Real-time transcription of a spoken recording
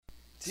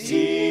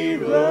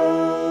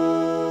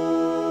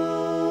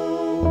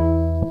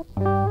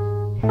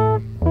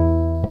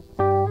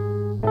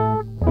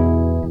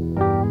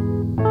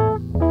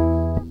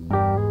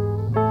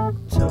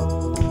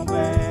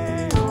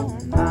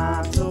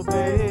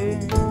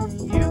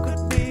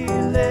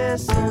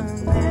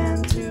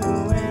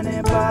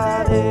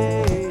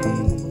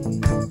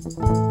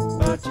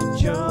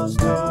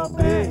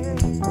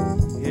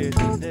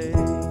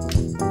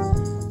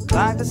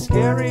Like the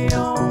scary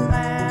old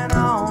man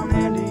on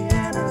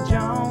Indiana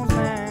Jones,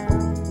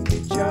 man,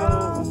 you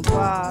chose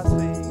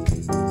wisely.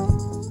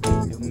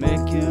 He'll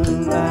make you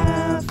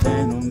laugh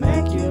and he'll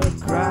make you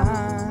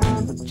cry,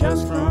 but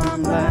just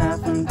from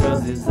laughing,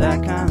 'cause he's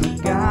that kind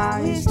of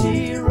guy. He's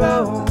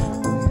T-Row,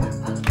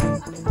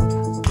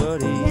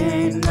 but he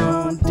ain't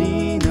no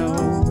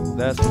Dino,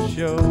 that's for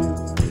sure.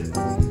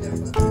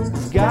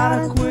 He's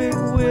got a quick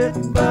wit,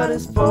 but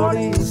his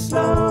 40 is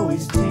slow.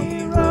 He's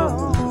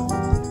T-Row.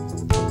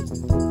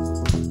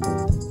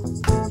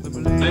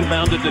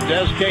 Inbounded to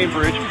Des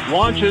Cambridge,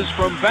 launches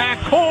from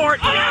backcourt.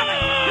 Oh!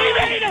 He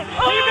made it!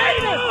 He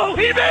made it!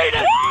 He made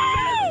it!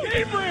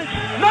 Cambridge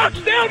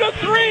knocks down a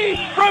three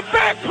from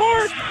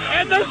backcourt,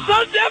 and the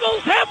Sun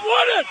Devils have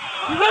won it!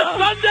 The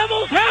Sun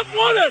Devils have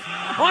won it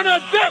on a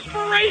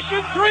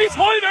desperation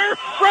three-pointer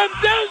from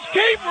Des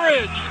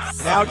Cambridge!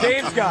 Now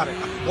Dame's got it.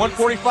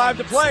 1:45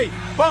 to play.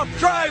 Bump,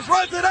 drives,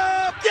 runs it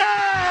up.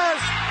 Yes!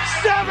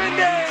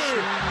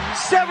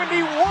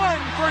 71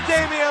 for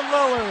Damian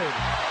Lillard.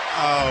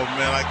 Oh,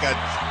 man, I got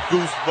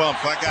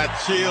goosebumps. I got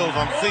chills.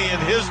 I'm seeing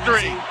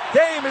history.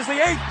 Dame is the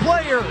 8th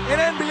player in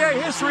NBA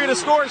history to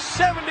score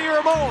 70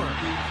 or more.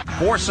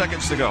 4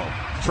 seconds to go.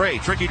 Trey,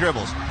 tricky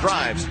dribbles,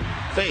 drives,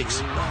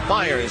 fakes,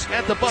 fires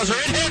at the buzzer.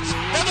 It hits,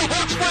 and the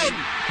Hawks win.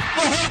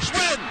 The Hawks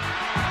win.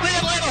 The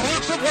Atlanta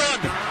Hawks have won.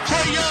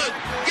 Trae Young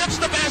gets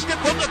the basket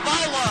from the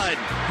foul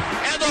line,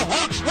 and the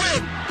Hawks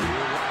win.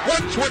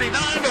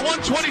 129 to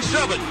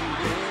 127.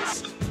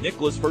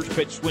 Nicholas first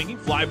pitch swinging,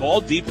 fly ball,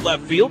 deep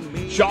left field.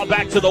 Shaw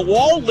back to the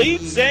wall,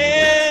 leaps,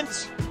 and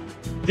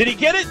did he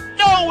get it?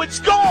 No, it's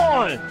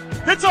gone.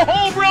 It's a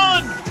home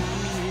run.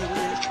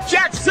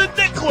 Jackson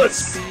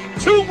Nicholas,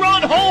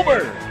 2-run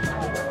homer.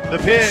 The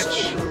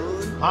pitch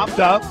popped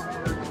up,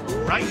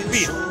 right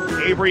field.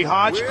 Avery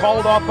Hodge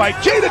called off by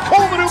Jada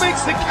Coleman, who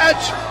makes the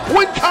catch.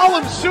 Win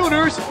column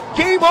Sooners,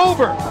 game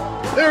over.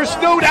 There's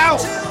no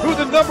doubt who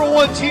the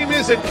 #1 team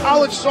is in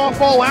college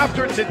softball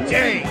after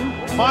today.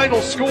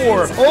 Final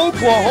score,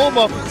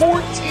 Oklahoma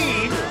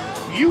 14,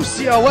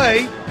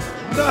 UCLA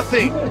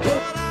nothing.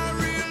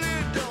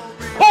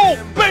 Oh,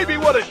 baby,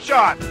 what a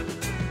shot.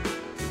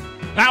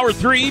 Hour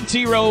 3,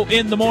 T-Row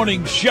in the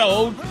morning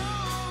show.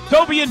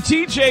 Toby and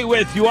TJ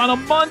with you on a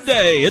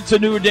Monday. It's a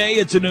new day.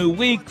 It's a new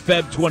week.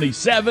 Feb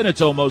 27. It's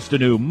almost a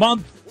new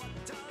month.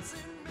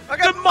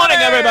 Good morning,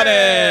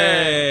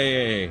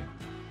 everybody.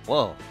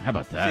 Whoa. How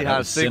about that? See That how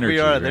was sick synergy we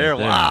are right there.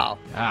 Wow.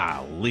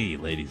 Golly,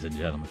 ladies and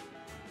gentlemen.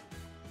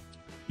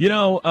 You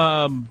know,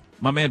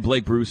 my man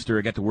Blake Brewster,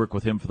 I got to work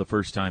with him for the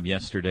first time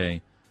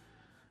yesterday.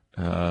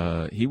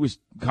 He was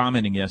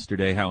commenting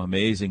yesterday how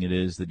amazing it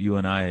is that you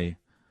and I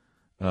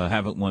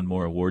haven't won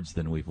more awards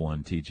than we've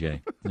won,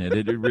 TJ.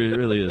 It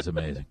really is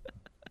amazing.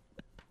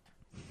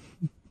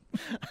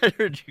 I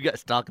heard you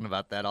guys talking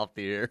about that off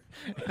the air,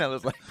 and I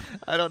was like,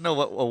 I don't know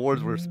what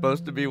awards we're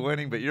supposed to be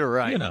winning, but you're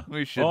right. You know,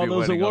 we should all be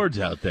those winning awards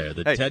out there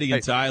that Teddy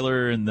and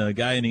Tyler and the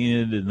guy in the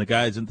end and the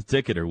guys in the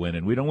ticket are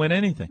winning. We don't win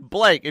anything.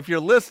 Blake, if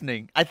you're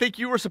listening, I think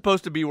you were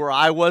supposed to be where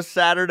I was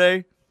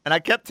Saturday, and I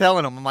kept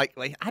telling him, I'm like,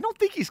 I don't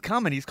think he's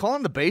coming. He's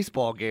calling the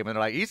baseball game, and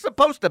they're like, he's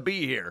supposed to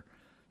be here.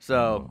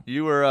 So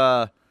you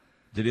were.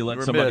 Did he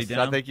let somebody missed.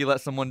 down? I think he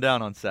let someone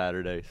down on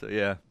Saturday. So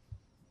yeah,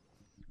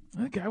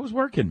 that guy was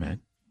working,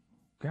 man.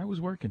 Guy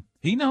was working.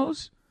 He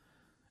knows.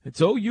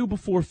 It's OU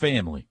before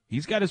family.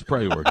 He's got his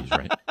priorities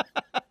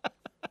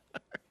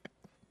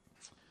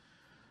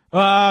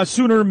right.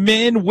 Sooner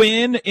men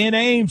win in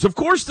Ames. Of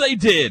course they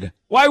did.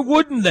 Why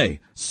wouldn't they?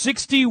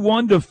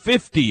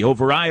 61-50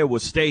 over Iowa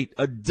State.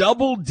 A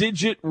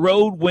double-digit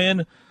road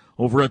win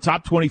over a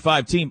top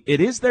 25 team. It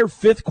is their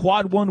 5th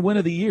quad 1 win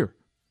of the year.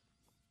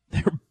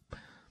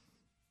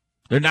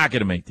 They're not going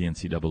to make the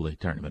NCAA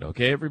tournament,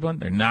 okay, everyone?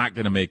 They're not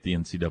going to make the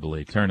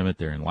NCAA tournament.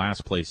 They're in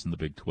last place in the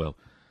Big 12.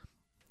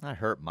 I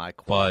hurt my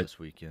quad this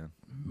weekend.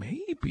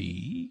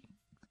 Maybe.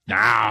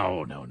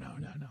 No.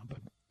 But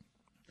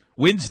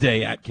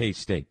Wednesday at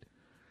K-State.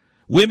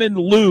 Women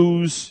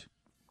lose.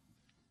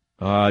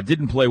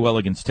 Didn't play well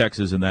against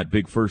Texas in that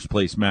big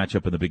first-place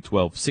matchup in the Big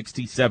 12,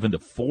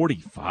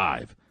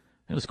 67-45.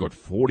 They scored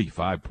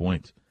 45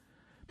 points.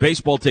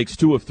 Baseball takes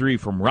 2 of 3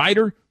 from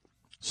Ryder.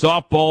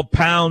 Softball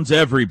pounds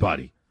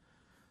everybody.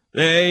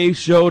 They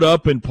showed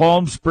up in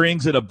Palm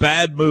Springs in a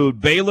bad mood.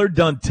 Baylor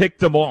done ticked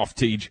them off,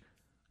 Teej.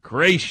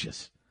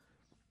 Gracious.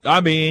 I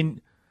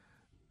mean,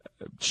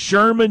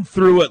 Sherman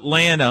through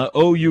Atlanta,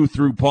 OU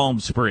through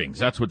Palm Springs.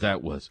 That's what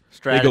that was.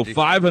 Strategy. They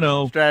go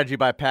 5-0. Strategy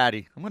by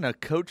Patty. I'm going to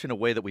coach in a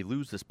way that we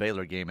lose this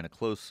Baylor game in a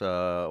close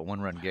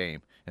one-run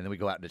game, and then we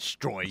go out and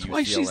destroy UCLA. That's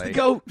why she's the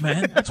GOAT,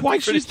 man. That's why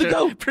she's the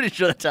GOAT. Pretty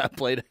sure that's how it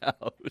played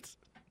out.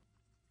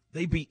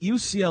 They beat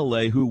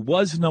UCLA, who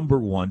was number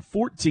 1,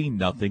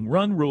 14-0.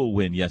 Run rule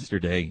win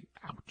yesterday.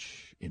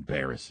 Ouch.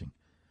 Embarrassing.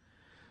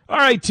 All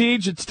right,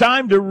 Teach, it's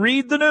time to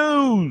read the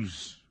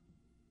news.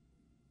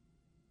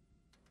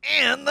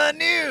 In the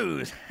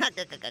news.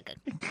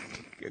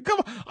 Come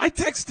on. I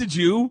texted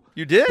you.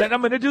 You did? That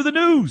I'm going to do the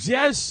news.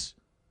 Yes.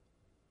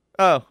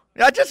 Oh,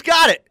 I just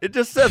got it. It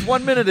just says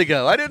 1 minute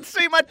ago. I didn't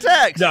see my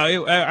text.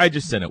 No, I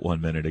just sent it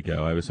 1 minute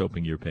ago. I was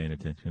hoping you were paying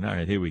attention. All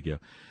right, here we go.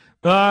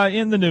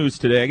 In the news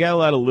today, I got a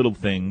lot of little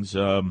things.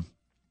 Your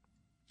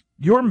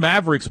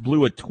Mavericks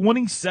blew a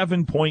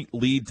 27-point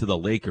lead to the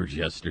Lakers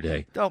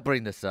yesterday. Don't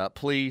bring this up,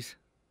 please.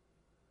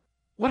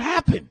 What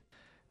happened?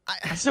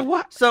 I said,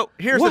 what? So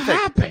here's what the thing.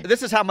 happened?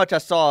 This is how much I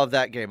saw of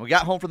that game. We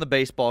got home from the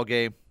baseball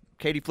game.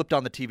 Katie flipped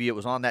on the TV. It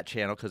was on that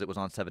channel because it was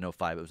on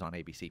 705. It was on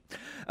ABC.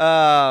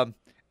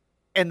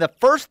 And the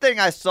first thing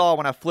I saw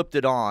when I flipped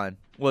it on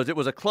was it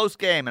was a close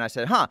game, and I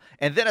said, huh.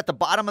 And then at the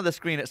bottom of the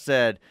screen it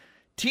said,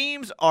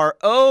 teams are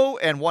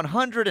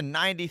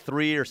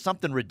 0-193 or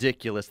something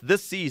ridiculous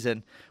this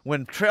season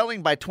when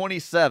trailing by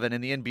 27 in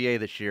the NBA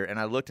this year. And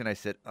I looked and I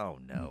said, oh,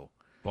 no.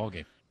 Ball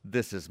game.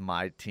 This is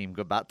my team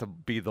about to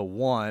be the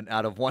one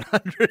out of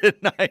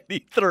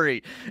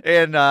 193.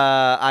 And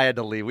I had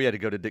to leave. We had to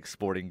go to Dick's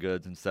Sporting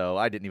Goods, and so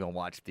I didn't even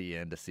watch the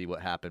end to see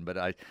what happened. But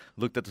I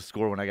looked at the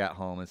score when I got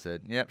home and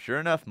said, yep, sure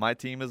enough, my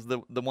team is the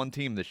one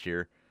team this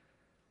year.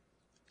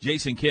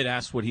 Jason Kidd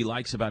asked what he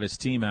likes about his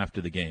team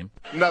after the game.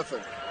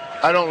 Nothing.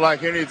 I don't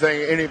like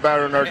anything any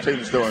better than our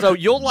team's doing. So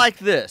you'll like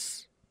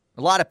this.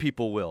 A lot of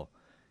people will.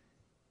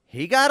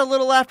 He got a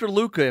little after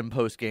Luka in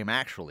postgame,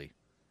 actually.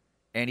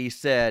 And he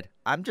said,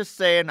 I'm just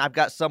saying I've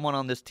got someone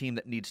on this team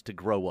that needs to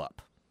grow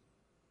up.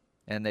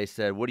 And they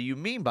said, what do you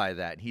mean by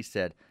that? And he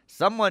said,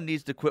 someone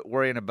needs to quit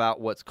worrying about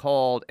what's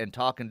called and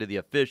talking to the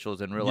officials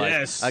and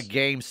realize a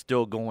game's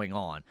still going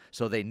on.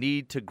 So they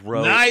need to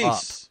grow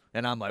up.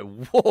 And I'm like,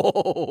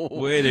 whoa.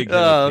 Way to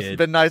go, It's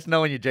been nice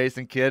knowing you,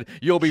 Jason Kidd.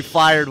 You'll be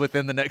fired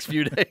within the next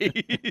few days.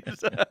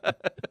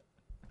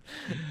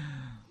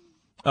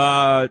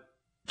 Trae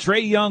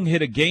Young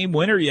hit a game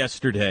winner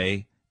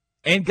yesterday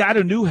and got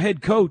a new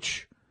head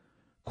coach.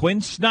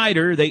 Quinn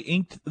Snyder, they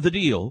inked the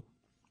deal,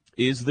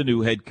 is the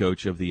new head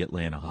coach of the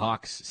Atlanta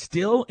Hawks.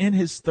 Still in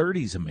his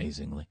 30s,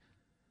 amazingly.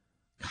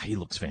 God, he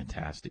looks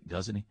fantastic,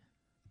 doesn't he?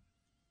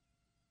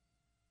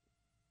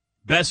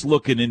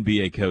 Best-looking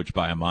NBA coach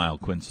by a mile,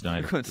 Quinn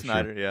Snyder. Quinn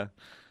Snyder, sure. yeah.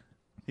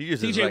 He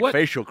uses TJ, like what?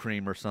 facial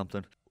cream or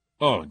something.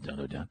 Oh,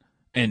 no.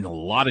 And a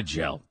lot of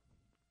gel.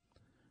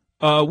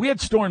 We had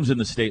storms in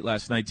the state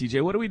last night,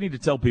 TJ. What do we need to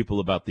tell people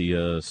about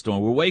the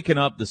storm? We're waking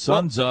up, the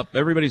sun's up,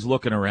 everybody's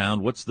looking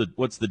around. What's the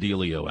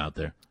dealio out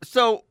there?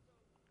 So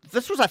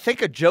this was, I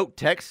think, a joke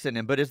text in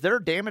him, but is there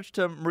damage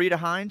to Marita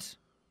Hines?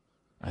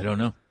 I don't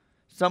know.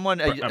 Someone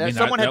had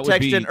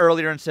texted in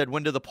earlier and said,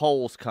 when do the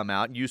polls come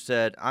out? And you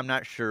said, I'm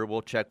not sure.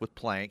 We'll check with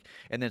Plank.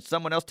 And then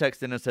someone else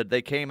texted in and said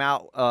they came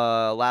out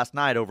last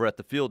night over at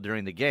the field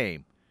during the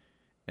game.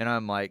 And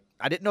I'm like,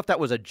 I didn't know if that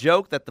was a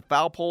joke that the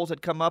foul poles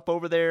had come up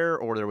over there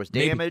or there was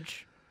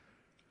damage.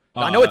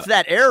 I know it's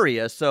that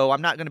area, so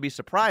I'm not going to be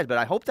surprised, but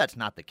I hope that's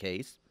not the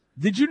case.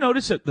 Did you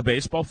notice at the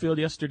baseball field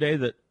yesterday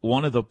that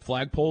one of the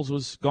flagpoles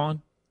was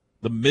gone?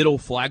 The middle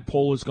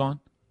flagpole was gone?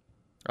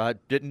 I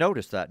didn't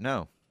notice that,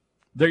 no.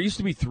 There used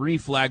to be 3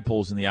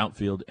 flagpoles in the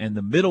outfield, and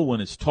the middle one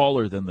is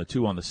taller than the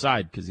 2 on the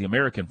side because the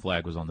American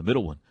flag was on the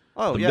middle one.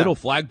 Oh, the yeah. middle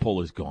flagpole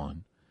is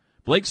gone.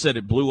 Blake said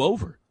it blew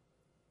over.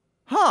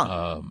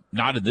 Huh.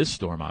 Not in this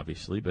storm,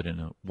 obviously, but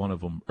in one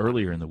of them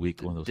earlier in the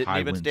week, one of those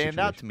high wind situations. Didn't even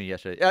stand out to me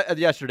yesterday.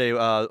 Yesterday,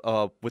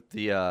 with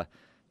the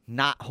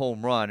not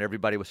home run,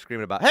 everybody was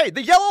screaming about, hey,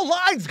 the yellow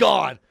line's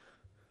gone.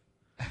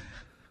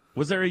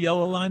 Was there a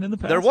yellow line in the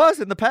past? There was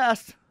in the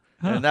past.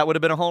 Huh. And that would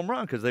have been a home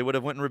run because they would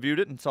have went and reviewed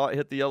it and saw it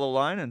hit the yellow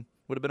line and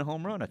would have been a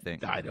home run, I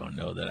think. I don't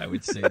know that I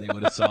would say they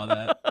would have saw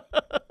that.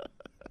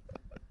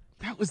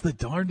 That was the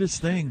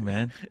darndest thing,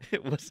 man.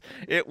 It was.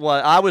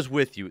 I was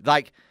with you.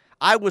 Like,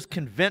 I was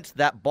convinced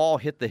that ball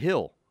hit the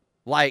hill.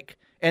 Like,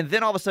 and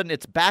then all of a sudden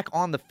it's back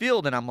on the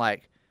field, and I'm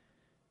like,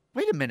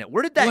 wait a minute,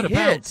 where did that hit?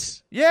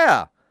 Bounce.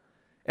 Yeah.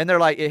 And they're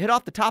like, it hit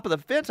off the top of the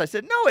fence. I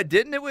said, no, it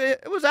didn't.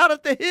 It was out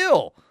at the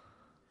hill.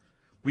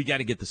 We got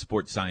to get the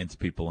sports science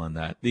people on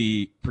that.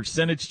 The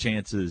percentage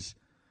chances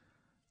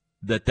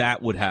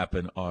that would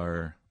happen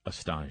are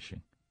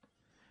astonishing.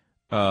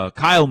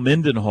 Kyle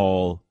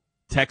Mendenhall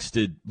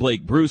texted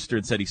Blake Brewster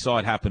and said he saw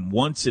it happen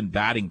once in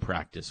batting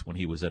practice when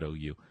he was at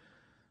OU.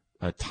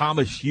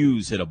 Thomas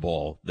Hughes hit a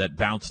ball that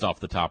bounced off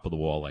the top of the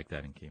wall like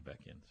that and came back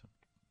in. So,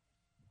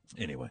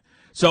 anyway,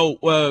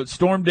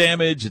 storm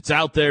damage, it's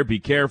out there. Be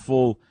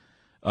careful.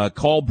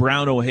 Call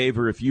Brown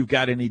O'Haver if you've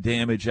got any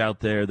damage out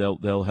there.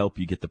 They'll help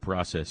you get the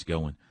process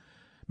going.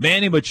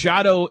 Manny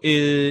Machado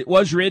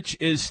was rich,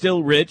 is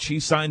still rich. He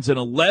signs an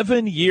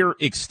 11-year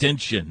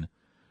extension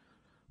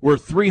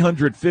worth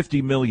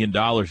 $350 million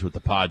with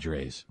the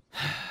Padres.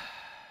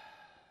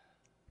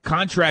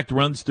 Contract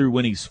runs through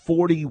when he's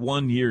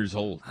 41 years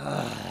old.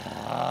 Stop.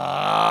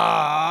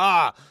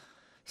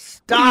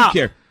 What do you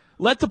care?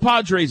 Let the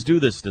Padres do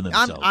this to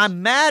themselves.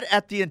 I'm mad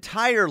at the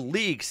entire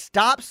league.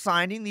 Stop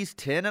signing these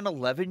 10 and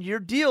 11-year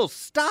deals.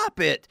 Stop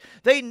it.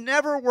 They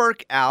never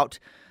work out.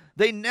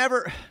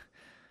 It's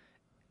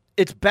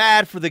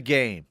bad for the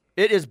game.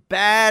 It is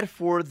bad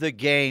for the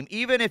game.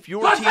 Even if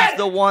your team's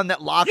the one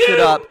that locks it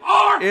up,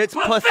 it's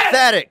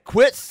pathetic.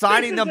 Quit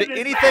signing them to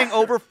anything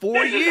over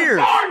 4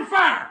 years.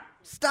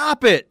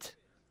 Stop it.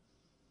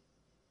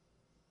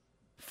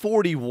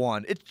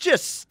 41. It's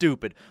just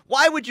stupid.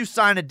 Why would you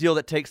sign a deal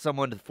that takes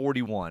someone to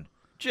 41?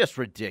 Just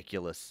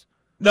ridiculous.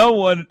 No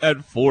one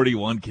at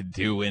 41 can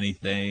do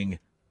anything.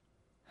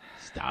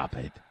 Stop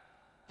it.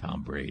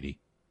 Tom Brady.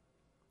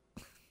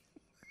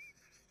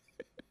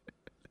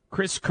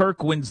 Chris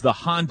Kirk wins the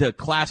Honda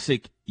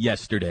Classic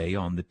yesterday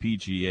on the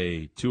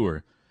PGA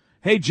Tour.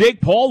 Hey,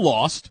 Jake Paul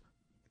lost.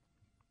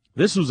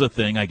 This was a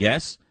thing, I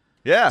guess.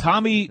 Yeah.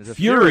 Tommy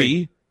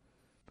Fury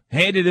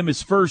handed him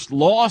his first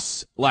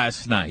loss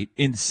last night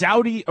in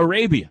Saudi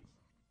Arabia.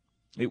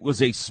 It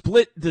was a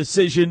split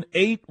decision,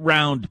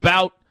 8-round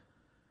bout.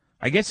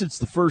 I guess it's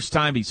the first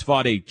time he's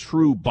fought a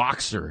true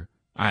boxer.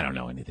 I don't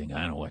know anything.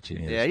 I don't watch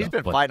any of this Yeah, he's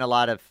been fighting a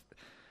lot of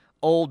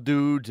old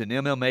dudes and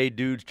MMA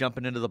dudes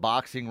jumping into the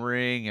boxing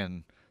ring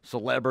and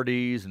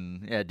celebrities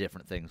and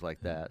different things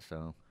like that.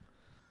 So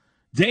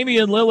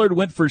Damian Lillard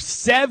went for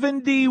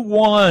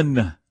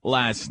 71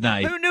 last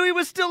night. Who knew he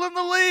was still in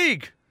the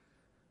league?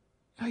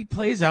 He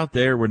plays out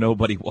there where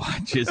nobody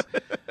watches.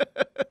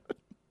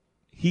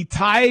 He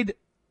tied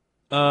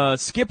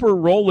Skipper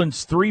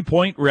Rowland's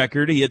three-point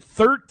record. He had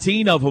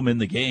 13 of them in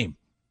the game.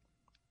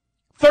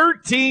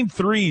 13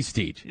 threes,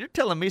 Teach. You're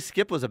telling me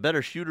Skip was a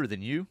better shooter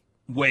than you?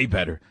 Way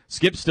better.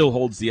 Skip still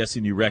holds the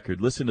SNU record.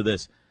 Listen to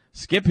this.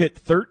 Skip hit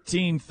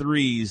 13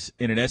 threes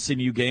in an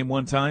SNU game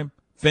one time,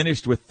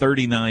 finished with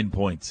 39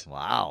 points.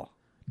 Wow.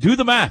 Do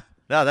the math.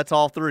 No, that's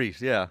all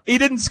threes, yeah. He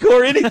didn't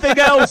score anything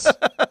else.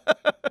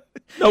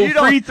 No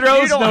free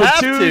throws, no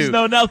twos,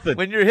 no nothing.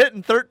 When you're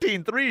hitting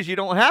 13 threes, you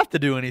don't have to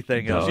do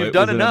anything else. You've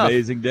done enough. An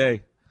amazing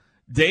day.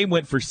 Dame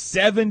went for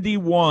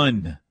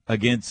 71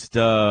 against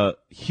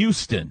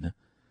Houston.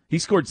 He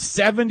scored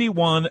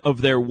 71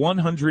 of their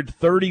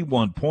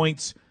 131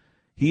 points.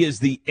 He is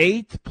the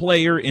 8th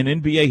player in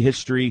NBA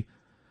history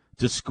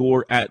to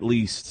score at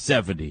least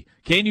 70.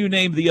 Can you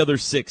name the other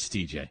 6,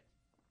 TJ?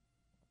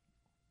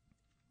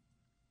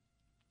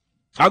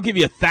 I'll give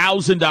you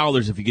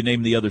 $1,000 if you can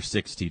name the other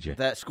 6, TJ.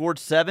 That scored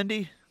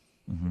 70?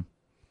 Mm-hmm.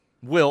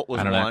 Wilt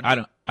was one. I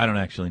don't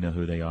actually know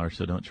who they are,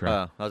 so don't try.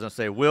 I was going to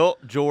say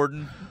Wilt,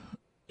 Jordan.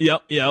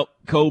 Yep.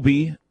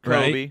 Kobe.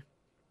 Right?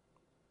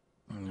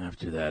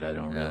 After that, I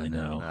don't really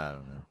know. I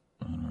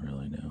don't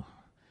really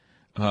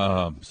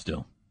know.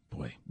 Still,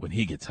 boy, when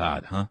he gets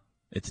hot, huh?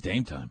 It's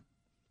Dame time.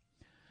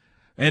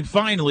 And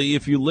finally,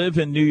 if you live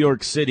in New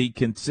York City,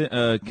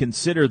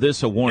 consider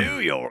this a warning.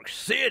 New York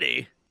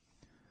City?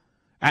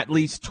 At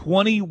least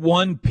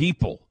 21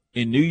 people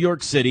in New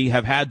York City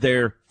have had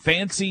their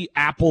fancy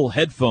Apple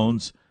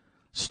headphones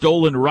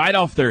stolen right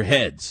off their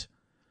heads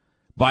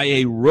by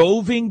a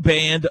roving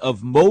band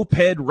of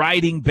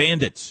moped-riding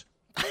bandits.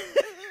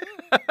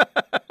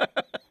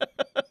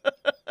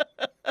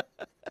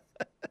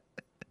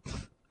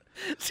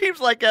 Seems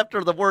like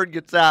after the word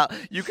gets out,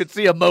 you could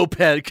see a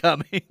moped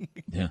coming.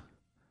 Yeah.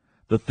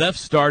 The theft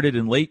started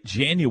in late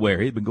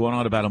January. It's been going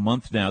on about a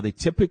month now. They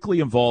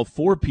typically involve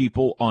 4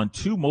 people on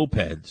 2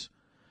 mopeds,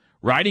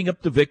 riding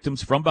up the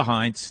victims from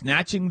behind,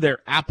 snatching their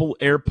Apple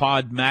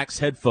AirPod Max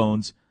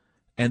headphones,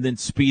 and then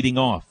speeding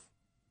off.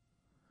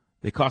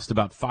 They cost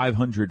about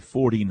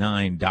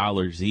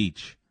 $549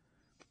 each.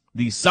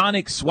 The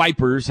sonic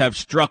swipers have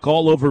struck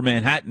all over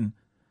Manhattan,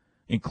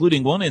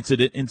 including one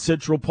incident in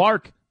Central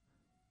Park.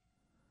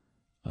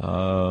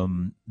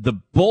 The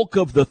bulk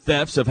of the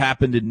thefts have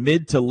happened in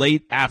mid to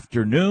late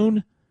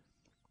afternoon.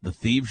 The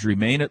thieves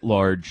remain at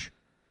large.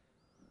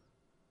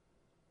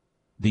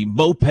 The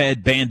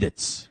moped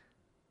bandits.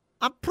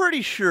 I'm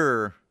pretty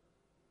sure.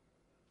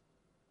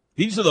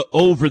 These are the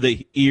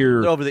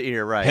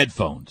over-the-ear right.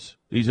 headphones.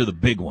 These are the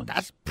big ones.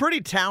 That's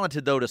pretty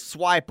talented, though, to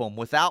swipe them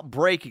without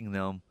breaking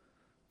them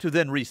to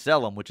then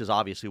resell them, which is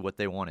obviously what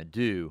they want to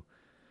do.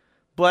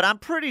 But I'm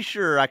pretty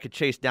sure I could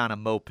chase down a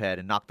moped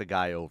and knock the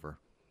guy over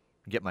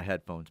and get my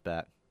headphones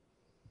back.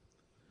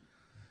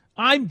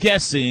 I'm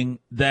guessing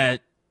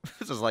that...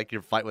 This is like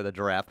your fight with a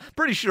giraffe.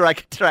 Pretty sure I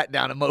could track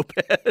down a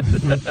moped.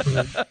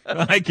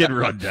 I could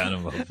run down a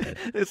moped.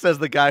 It says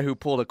the guy who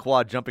pulled a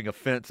quad jumping a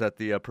fence at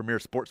the Premier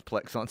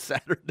Sportsplex on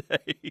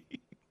Saturday.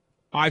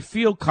 I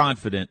feel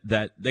confident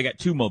that they got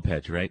 2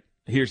 mopeds, right?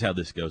 Here's how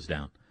this goes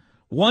down.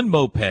 One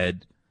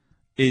moped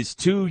is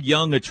 2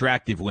 young,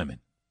 attractive women.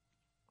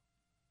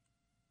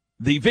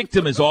 The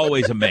victim is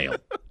always a male.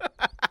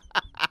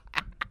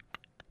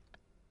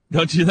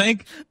 Don't you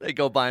think? They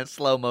go by in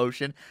slow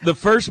motion. The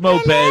first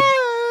moped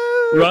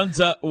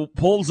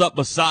pulls up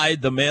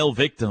beside the male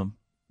victim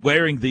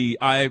wearing the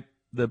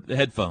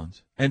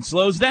headphones and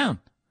slows down.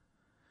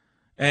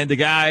 And the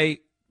guy,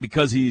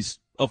 because he's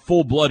a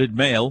full-blooded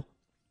male,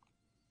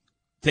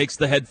 takes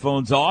the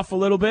headphones off a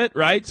little bit,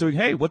 right? So,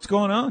 hey, what's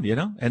going on,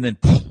 And then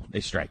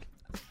they strike.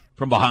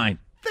 from behind.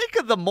 Think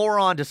of the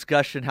moron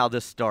discussion, how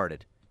this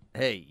started.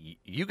 Hey,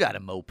 you got a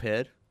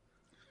moped.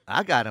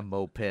 I got a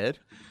moped.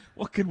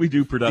 What can we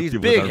do productive These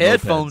with our big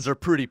headphones mopeds? are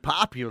pretty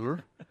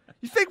popular.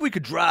 You think we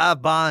could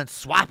drive by and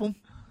swap them?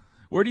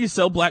 Where do you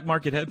sell black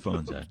market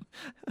headphones at?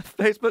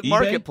 Facebook eBay?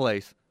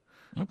 Marketplace.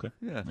 Okay.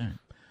 Yeah. All right.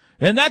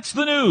 And that's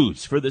the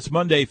news for this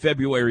Monday,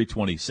 February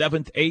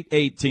 27th,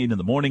 8:18 in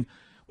the morning.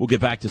 We'll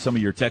get back to some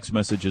of your text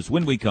messages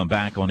when we come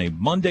back on a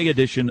Monday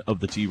edition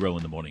of the T-Row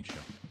in the Morning Show.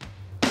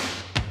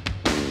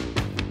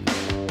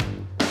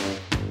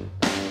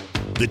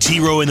 The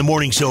T-Row in the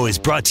Morning Show is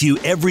brought to you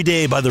every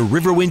day by the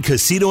Riverwind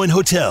Casino and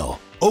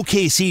Hotel,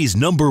 OKC's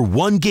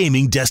 #1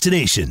 gaming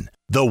destination.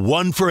 The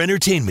one for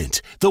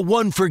entertainment, the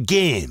one for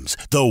games,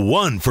 the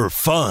one for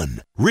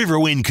fun.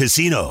 Riverwind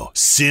Casino,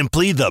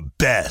 simply the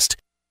best.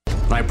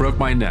 I broke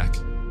my neck.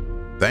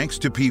 Thanks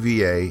to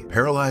PVA,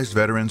 paralyzed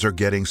veterans are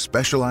getting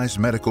specialized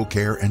medical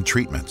care and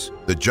treatments,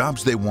 the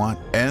jobs they want,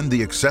 and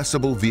the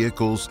accessible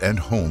vehicles and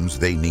homes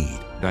they need.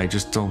 I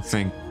just don't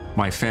think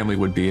my family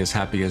would be as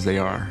happy as they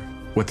are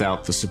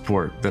without the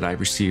support that I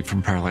received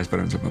from Paralyzed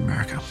Veterans of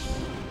America.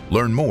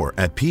 Learn more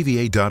at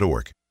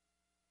PVA.org.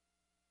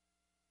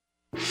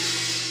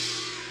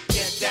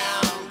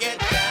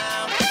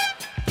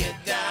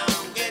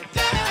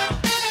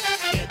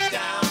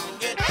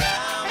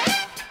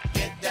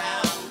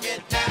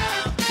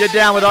 Get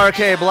down with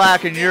RK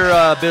Black and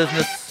your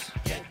business.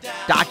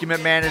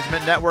 Document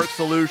management, network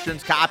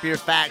solutions, copiers,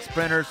 fax,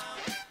 printers.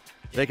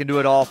 They can do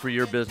it all for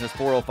your business.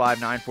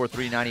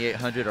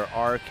 405-943-9800 or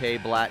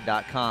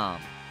rkblack.com.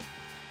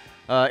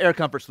 Air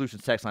Comfort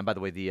Solutions text line. By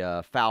the way,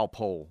 the foul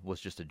pole was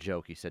just a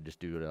joke. He said just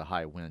due to the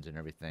high winds and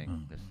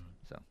everything.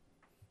 So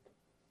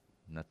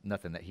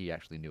nothing that he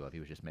actually knew of. He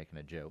was just making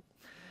a joke.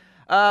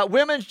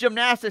 Women's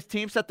gymnastics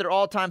team set their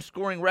all-time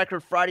scoring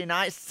record Friday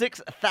night.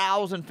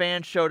 6,000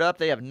 fans showed up.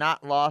 They have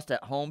not lost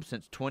at home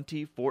since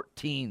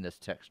 2014, this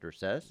texter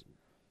says.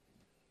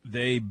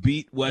 They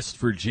beat West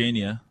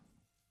Virginia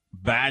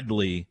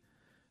badly,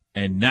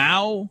 and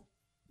now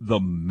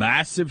the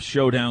massive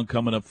showdown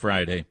coming up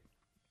Friday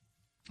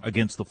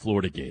against the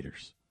Florida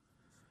Gators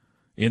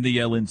in the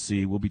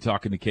LNC. We'll be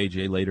talking to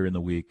KJ later in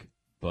the week,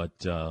 but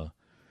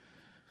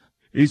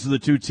these are the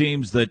two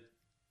teams that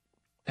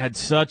had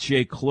such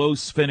a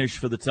close finish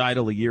for the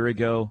title a year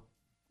ago.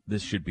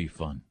 This should be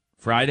fun.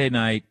 Friday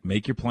night,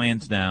 make your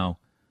plans now.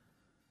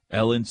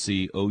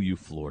 LNC, OU,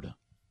 Florida.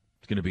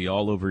 It's going to be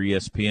all over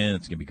ESPN.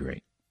 It's going to be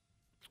great.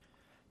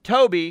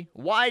 Toby,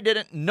 why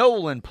didn't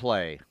Nolan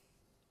play?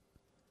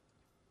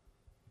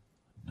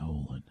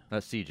 Nolan.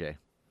 That's CJ.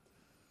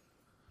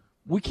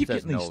 We keep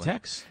Says getting these Nolan.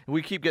 texts.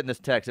 We keep getting this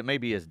text. It may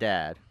be his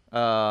dad.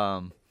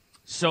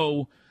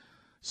 So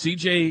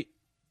CJ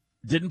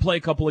didn't play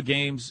a couple of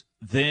games.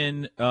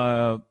 Then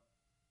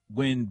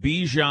when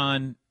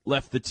Bijan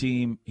left the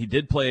team, he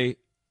did play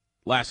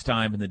last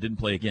time and then didn't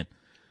play again.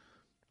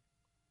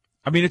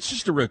 I mean, it's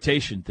just a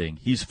rotation thing.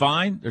 He's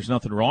fine. There's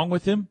nothing wrong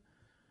with him.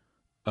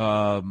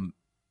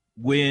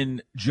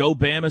 When Joe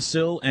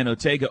Bamisil and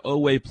Otega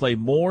Owe play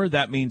more,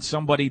 that means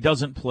somebody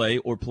doesn't play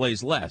or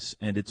plays less.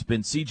 And it's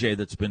been CJ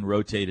that's been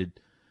rotated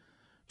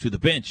to the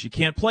bench. You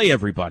can't play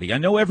everybody. I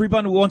know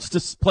everybody wants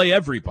to play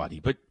everybody,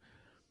 but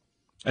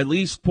at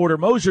least Porter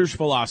Moser's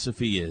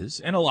philosophy is,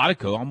 and a lot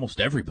of almost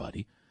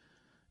everybody,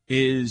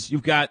 is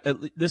you've got at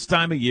this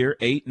time of year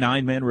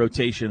 8-9 man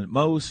rotation at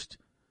most,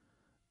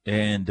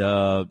 and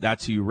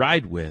that's who you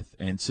ride with.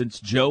 And since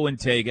Joe and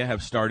Tega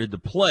have started to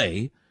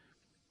play,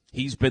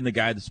 he's been the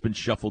guy that's been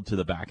shuffled to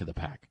the back of the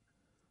pack.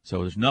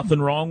 So there's nothing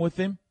wrong with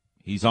him.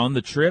 He's on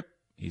the trip.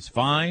 He's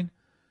fine.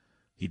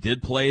 He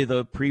did play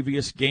the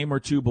previous game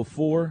or two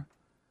before,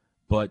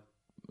 but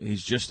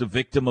he's just a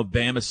victim of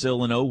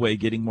Bamisil and Owe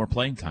getting more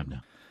playing time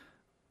now.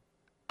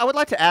 I would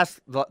like to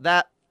ask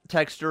that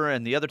texter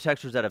and the other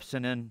texters that have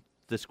sent in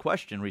this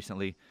question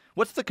recently,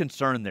 what's the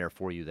concern there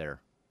for you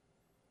there?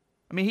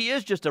 I mean, he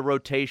is just a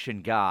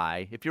rotation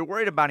guy. If you're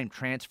worried about him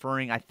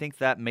transferring, I think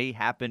that may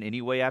happen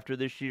anyway after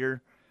this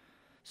year.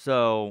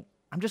 So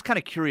I'm just kind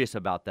of curious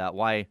about that,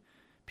 why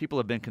people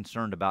have been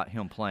concerned about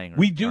him playing.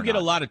 We do get a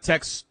lot of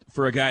texts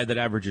for a guy that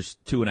averages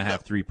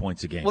 2.5, 3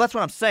 points a game. Well, that's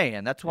what I'm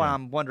saying. That's why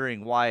I'm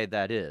wondering why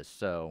that is.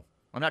 So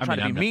I'm not trying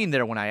to be mean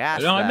there when I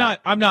ask that.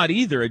 I'm not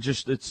either.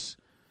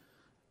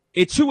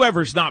 It's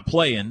whoever's not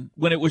playing.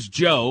 When it was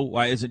Joe,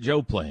 why isn't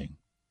Joe playing?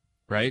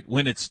 Right?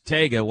 When it's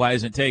Tega, why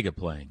isn't Tega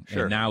playing?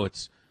 Sure. And now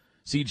it's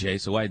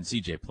CJ, so why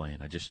isn't CJ playing?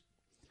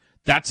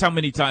 That's how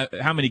many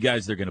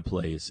guys they're going to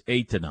play is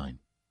 8 to 9.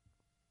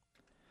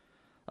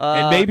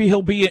 And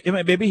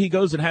maybe he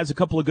goes and has a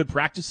couple of good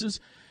practices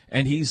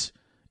and he's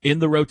in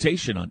the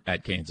rotation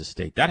at Kansas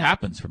State. That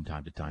happens from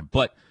time to time.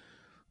 But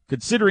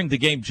considering the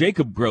game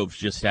Jacob Groves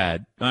just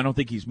had, I don't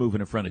think he's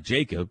moving in front of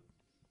Jacob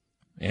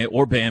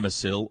or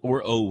Bamisil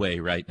or Owe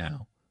right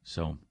now.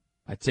 So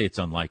I'd say it's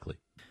unlikely.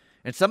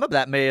 And some of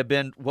that may have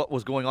been what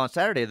was going on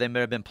Saturday. There may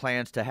have been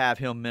plans to have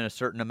him in a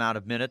certain amount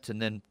of minutes, and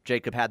then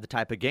Jacob had the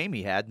type of game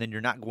he had, and then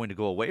you're not going to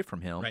go away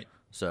from him. Right.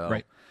 So,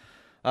 right.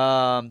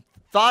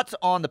 Thoughts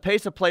on the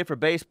pace of play for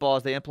baseball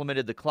as they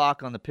implemented the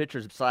clock on the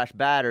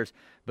pitchers/batters,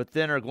 but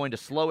then are going to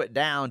slow it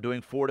down,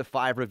 doing 4 to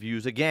 5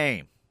 reviews a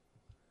game?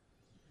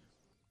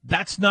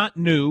 That's not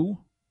new.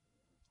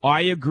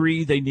 I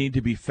agree they need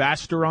to be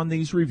faster on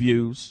these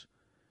reviews.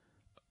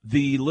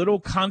 The little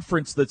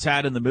conference that's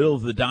had in the middle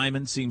of the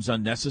diamond seems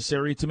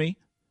unnecessary to me.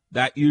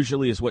 That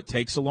usually is what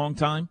takes a long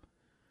time.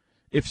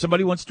 If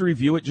somebody wants to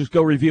review it, just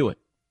go review it.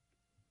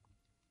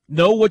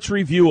 Know what's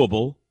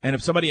reviewable, and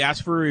if somebody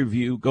asks for a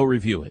review, go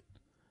review it.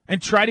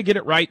 And try to get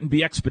it right and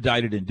be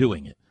expedited in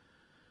doing it.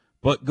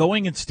 But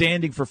going and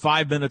standing for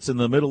 5 minutes in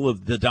the middle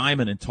of the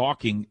diamond and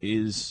talking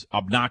is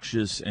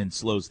obnoxious and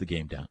slows the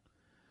game down.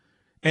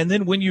 And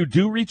then when you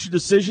do reach a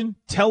decision,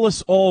 tell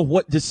us all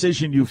what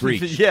decision you've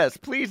reached. Yes,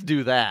 please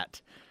do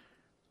that.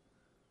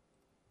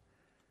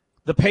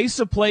 The pace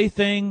of play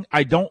thing,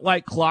 I don't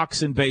like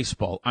clocks in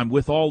baseball. I'm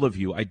with all of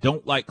you. I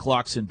don't like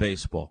clocks in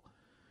baseball.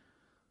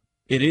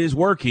 It is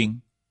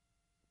working.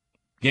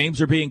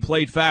 Games are being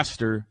played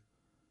faster.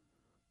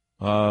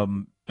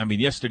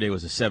 Yesterday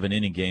was a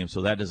 7-inning game,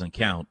 so that doesn't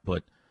count.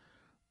 But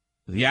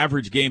the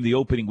average game the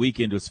opening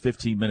weekend was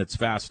 15 minutes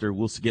faster.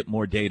 We'll get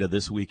more data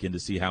this weekend to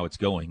see how it's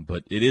going.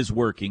 But it is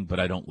working, but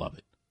I don't love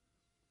it.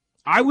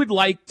 I would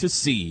like to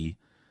see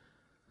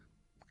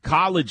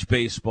college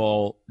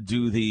baseball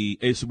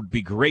it would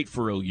be great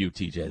for OU,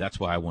 TJ. That's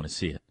why I want to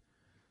see it.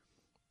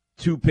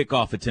 2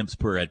 pickoff attempts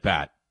per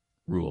at-bat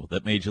rule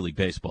that Major League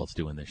Baseball is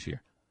doing this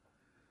year.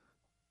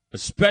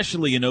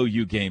 Especially in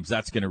OU games,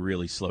 that's going to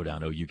really slow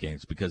down OU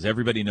games because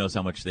everybody knows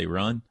how much they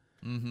run,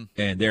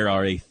 and there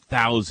are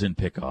 1,000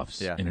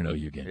 pickoffs in an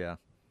OU game. Yeah.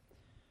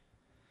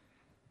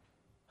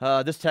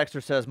 This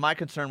texter says, my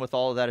concern with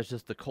all of that is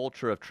just the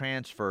culture of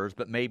transfers,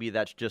 but maybe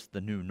that's just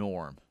the new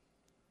norm.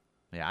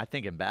 Yeah, I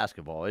think in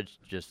basketball, it's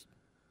just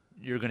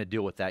you're going to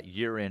deal with that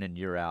year in and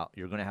year out.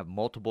 You're going to have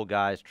multiple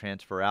guys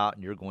transfer out,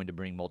 and you're going to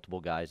bring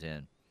multiple guys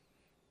in.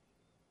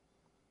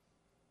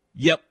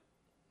 Yep.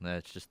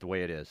 That's just the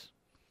way it is.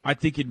 I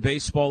think in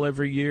baseball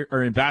every year,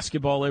 or in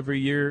basketball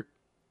every year,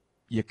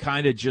 you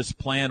kind of just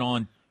plan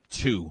on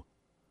 2.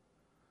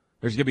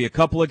 There's going to be a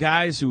couple of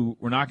guys who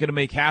we're not going to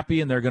make happy,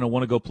 and they're going to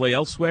want to go play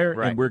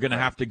elsewhere, and we're going to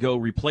have to go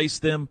replace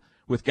them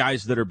with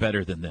guys that are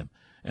better than them.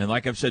 And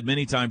like I've said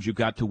many times, you've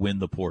got to win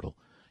the portal.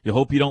 You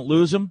hope you don't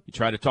lose them. You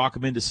try to talk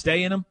them into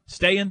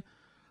staying,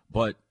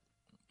 but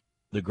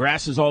the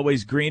grass is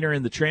always greener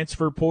in the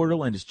transfer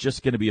portal, and it's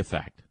just going to be a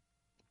fact.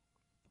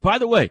 By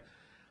the way,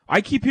 I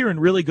keep hearing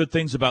really good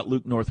things about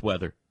Luke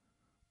Northweather.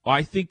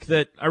 I think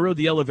that I rode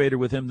the elevator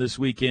with him this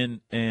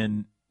weekend,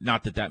 and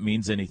not that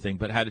means anything,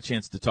 but had a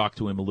chance to talk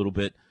to him a little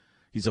bit.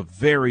 He's a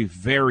very,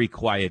 very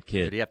quiet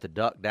kid. Did he have to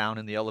duck down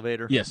in the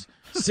elevator? Yes.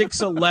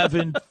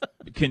 6'11",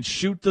 can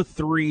shoot the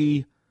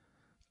 3.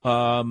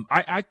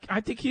 I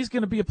think he's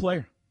going to be a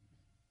player.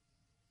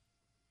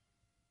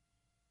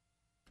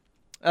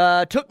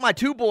 Took my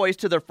 2 boys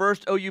to their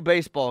first OU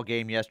baseball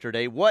game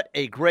yesterday. What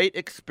a great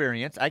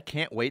experience. I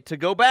can't wait to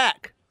go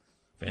back.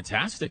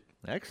 Fantastic.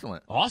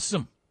 Excellent.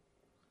 Awesome.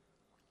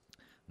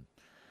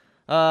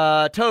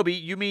 Toby,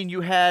 you mean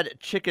you had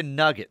chicken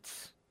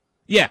nuggets?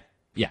 Yeah,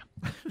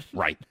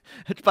 right.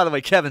 By the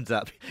way, Kevin's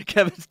up.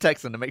 Kevin's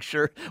texting to make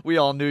sure we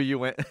all knew you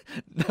went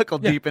knuckle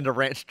deep into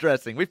ranch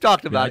dressing. We've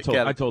talked about it,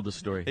 Kevin. I told the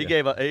story.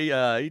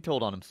 He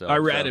told on himself. I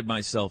ratted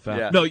myself out.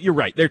 Yeah. No, you're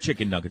right. They're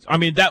chicken nuggets. I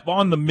mean, that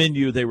on the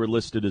menu they were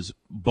listed as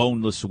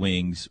boneless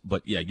wings,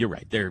 but yeah, you're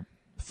right. They're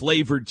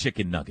flavored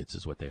chicken nuggets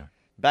is what they are.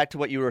 Back to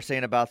what you were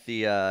saying about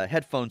the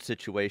headphone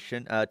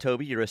situation.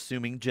 Toby, you're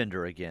assuming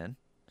gender again.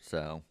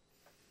 So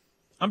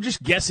I'm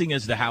just guessing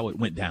as to how it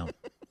went down.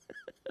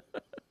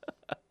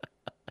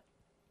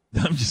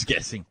 I'm just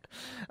guessing.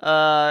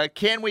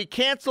 Can we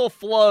cancel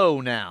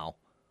Flow now?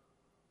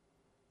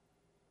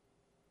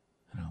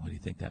 I don't know. What do you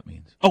think that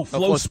means? Oh,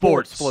 Flow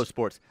Sports. Flow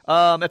Sports.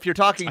 If you're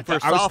talking for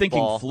softball. I was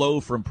thinking Flow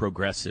from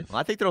Progressive.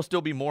 I think there'll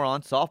still be more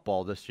on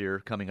softball this year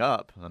coming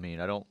up. I mean,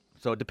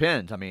 so it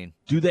depends. I mean.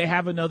 Do they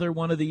have another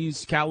one of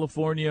these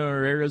California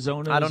or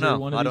Arizona? I don't know.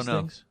 One of these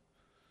things?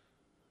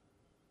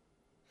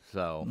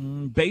 So.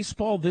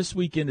 Baseball this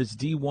weekend is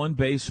D1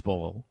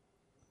 baseball.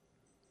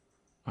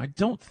 I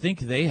don't think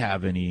they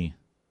have any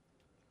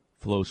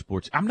Flow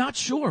Sports. I'm not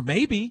sure.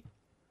 Maybe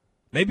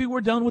we're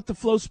done with the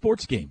Flow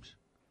Sports games.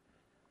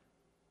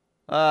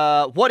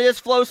 What is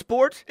Flow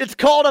Sports? It's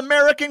called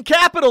American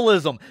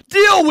capitalism.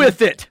 Deal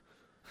with it.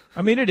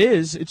 I mean, it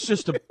is. It's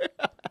just a.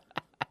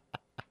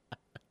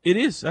 It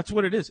is. That's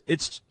what it is.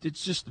 It's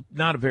just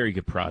not a very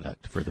good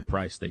product for the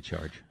price they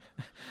charge.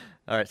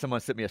 All right, someone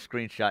sent me a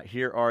screenshot.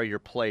 Here are your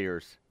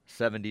players,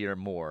 70 or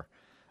more.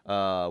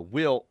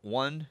 Will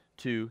 1,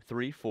 2,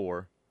 3,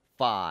 4,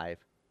 5,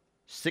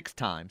 6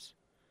 times.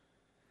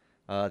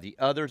 The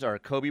others are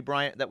Kobe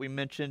Bryant that we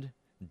mentioned,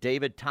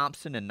 David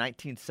Thompson in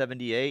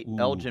 1978,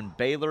 Elgin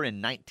Baylor in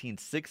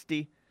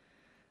 1960,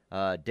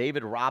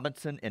 David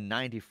Robinson in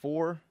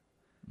 94,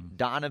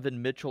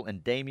 Donovan Mitchell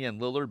and Damian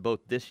Lillard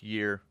both this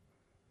year,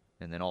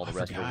 and then all the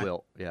rest are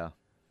Will. Yeah.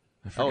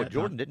 Oh,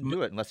 Jordan didn't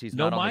do it unless he's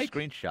not on the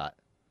screenshot.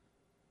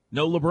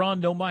 No LeBron,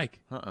 no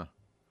Mike.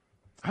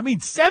 I mean,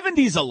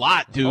 70's a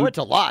lot, dude. Oh, it's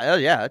a lot. Oh,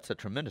 yeah, it's a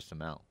tremendous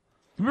amount.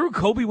 Remember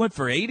Kobe went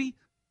for 80?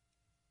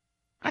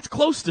 That's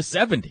close to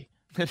 70.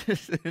 It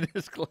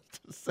is close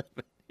to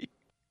 70.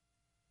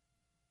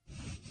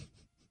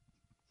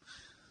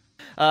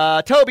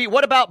 Toby,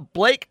 what about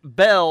Blake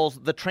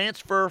Bells, the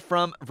transfer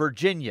from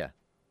Virginia?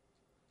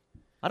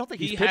 I don't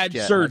think he pitched had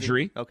yet.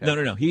 surgery. Okay.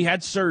 No. He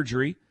had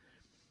surgery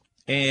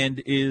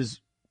and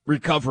is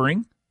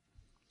recovering.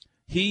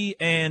 He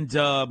and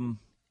TJ,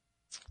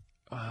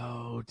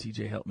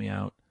 help me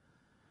out.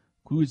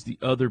 Who is the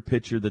other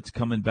pitcher that's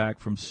coming back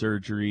from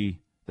surgery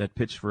that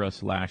pitched for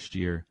us last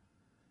year?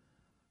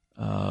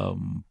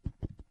 I'll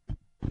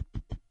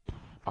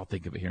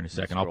think of it here in a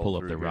second. I'll pull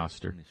up the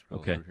roster.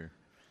 Okay.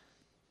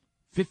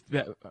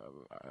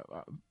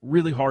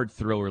 Really hard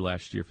thrower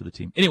last year for the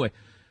team. Anyway,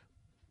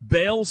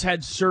 Bales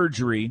had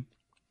surgery.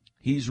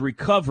 He's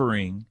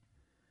recovering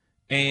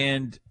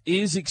and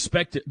is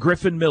expected.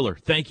 Griffin Miller.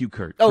 Thank you,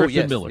 Kurt. Oh, Griffin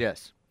yes, Miller.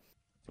 yes.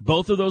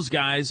 Both of those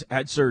guys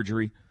had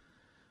surgery.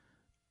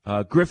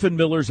 Griffin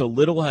Miller's a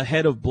little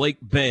ahead of Blake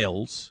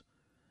Bales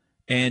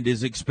and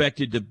is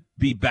expected to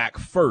be back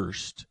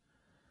first,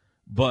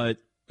 but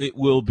it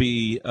will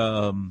be,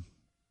 I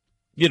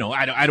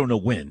don't know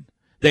when.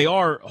 They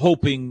are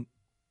hoping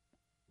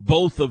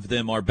both of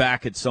them are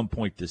back at some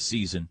point this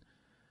season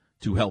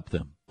to help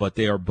them, but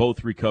they are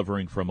both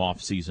recovering from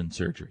off-season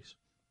surgeries.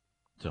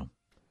 So,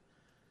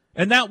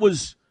 and that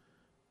was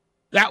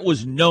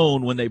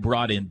known when they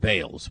brought in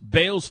Bales.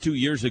 Bales 2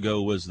 years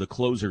ago was the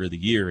closer of the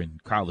year in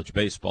college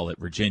baseball at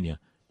Virginia,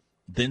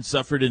 then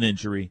suffered an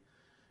injury,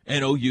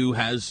 and OU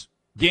has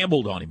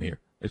gambled on him here.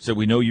 They said,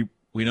 we know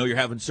you're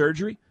having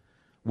surgery.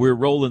 We're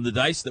rolling the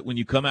dice that when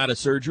you come out of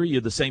surgery,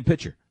 you're the same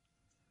pitcher.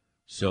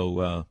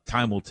 So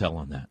time will tell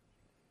on that.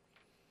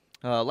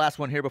 Last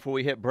one here before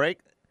we hit break.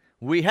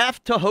 We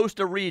have to host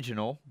a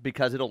regional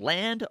because it'll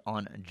land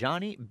on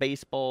Johnny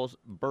Baseball's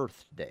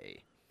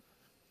birthday.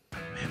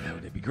 Man, that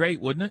would be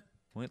great, wouldn't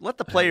it? Let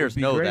the players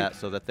know that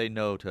so that they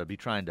know to be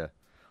trying to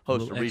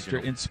host a regional.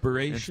 Extra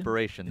inspiration.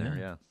 Inspiration there,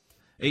 yeah.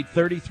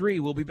 8:33,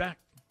 we'll be back.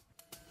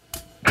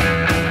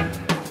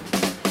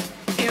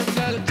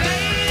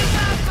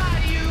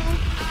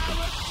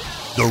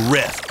 The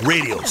Ref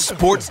Radio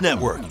Sports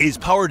Network is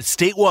powered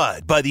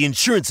statewide by the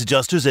insurance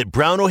adjusters at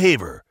Brown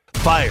O'Haver.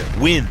 Fire,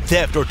 wind,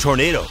 theft, or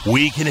tornado,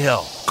 we can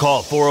help.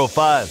 Call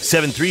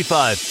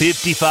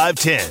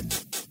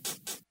 405-735-5510.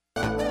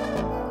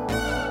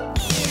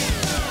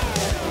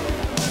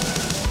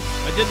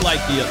 I did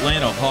like the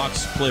Atlanta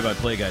Hawks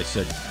play-by-play guy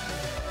said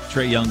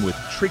Trae Young with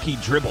tricky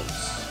dribbles.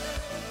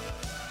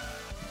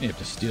 You have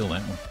to steal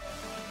that one.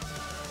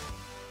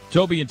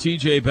 Toby and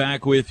TJ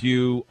back with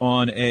you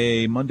on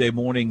a Monday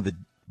morning, the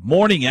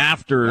morning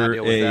after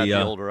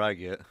the older I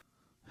get.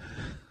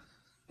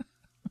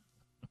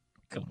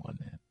 Come on,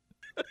 man.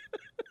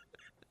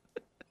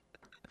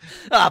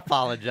 I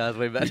apologize.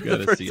 Way back. You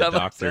got to see a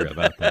doctor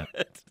about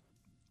that.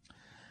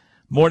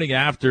 Morning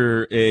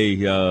after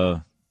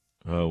a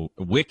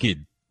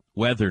wicked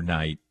weather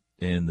night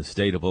in the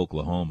state of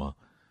Oklahoma.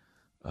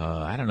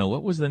 I don't know,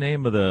 what was the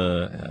name of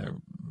that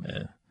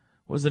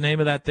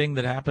thing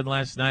that happened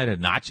last night? A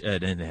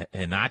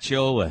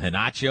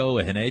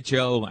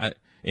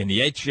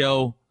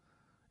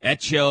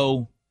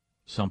Echo,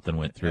 something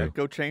went through.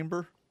 Echo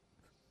chamber?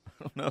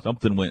 I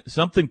don't know.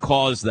 Something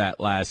caused that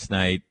last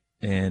night,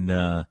 and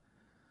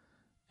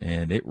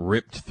it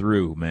ripped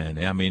through,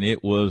 man. I mean,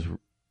 it was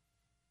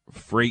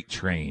freight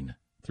train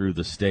through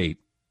the state,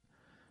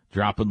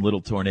 dropping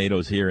little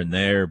tornadoes here and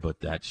there,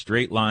 but that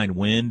straight line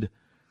wind.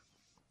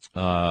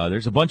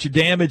 There's a bunch of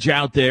damage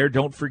out there.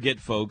 Don't forget,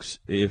 folks,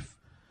 if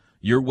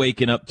you're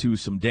waking up to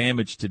some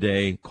damage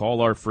today, call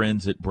our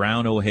friends at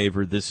Brown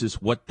O'Haver. This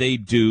is what they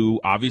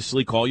do.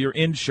 Obviously, call your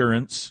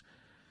insurance,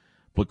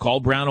 but call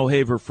Brown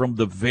O'Haver from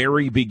the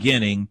very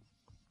beginning,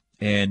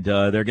 and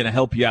they're going to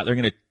help you out. They're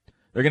going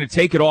to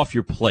take it off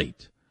your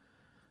plate.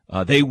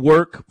 They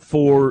work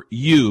for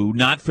you,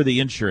 not for the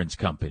insurance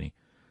company,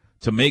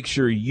 to make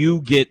sure you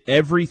get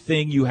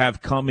everything you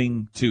have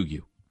coming to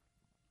you.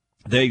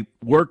 They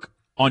work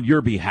on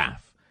your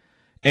behalf,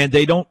 and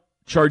they don't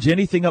charge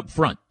anything up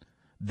front.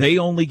 They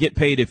only get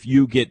paid if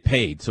you get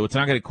paid, so it's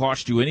not going to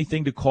cost you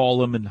anything to call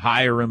them and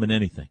hire them and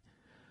anything.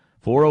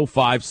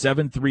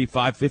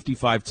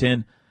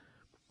 405-735-5510.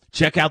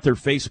 Check out their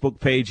Facebook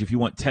page if you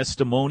want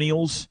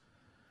testimonials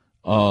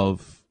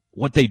of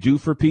what they do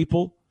for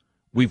people.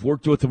 We've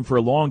worked with them for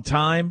a long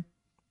time.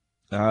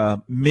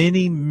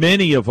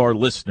 Many of our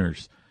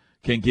listeners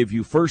can give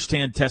you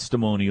firsthand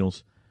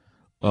testimonials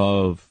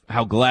of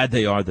how glad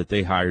they are that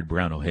they hired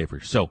Brown O'Haver.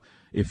 So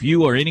if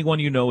you or anyone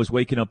you know is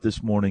waking up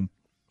this morning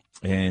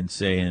and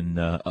saying,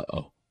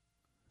 I'm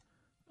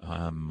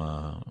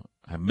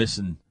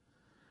missing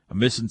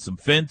some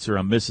fence, or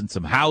I'm missing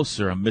some house,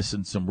 or I'm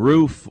missing some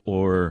roof,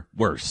 or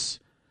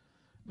worse,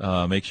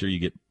 make sure you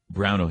get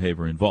Brown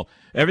O'Haver involved.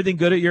 Everything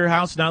good at your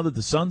house now that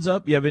the sun's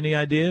up? You have any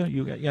idea?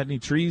 You got any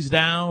trees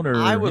down or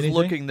I was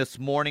anything? looking this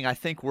morning. I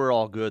think we're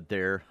all good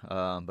there,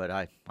 but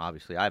I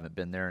haven't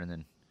been there. And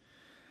then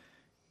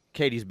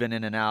Katie's been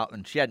in and out,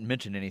 and she hadn't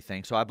mentioned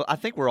anything. So I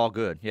think we're all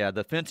good. Yeah,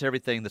 the fence,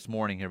 everything this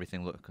morning,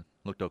 everything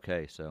looked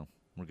okay. So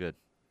we're good.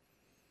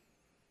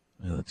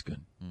 Yeah, that's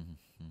good. Mm-hmm.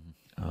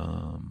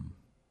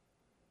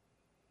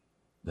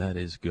 That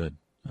is good.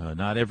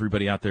 Not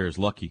everybody out there is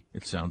lucky,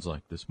 it sounds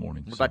like, this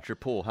morning. What about your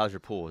pool? How's your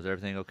pool? Is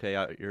everything okay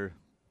out? Your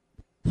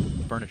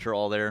furniture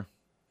all there?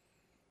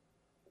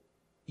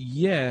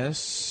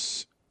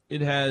 Yes,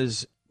 it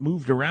has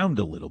moved around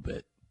a little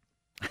bit.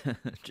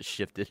 Just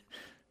shifted.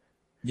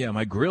 Yeah,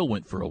 my grill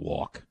went for a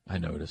walk, I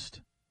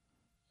noticed.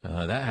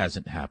 That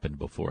hasn't happened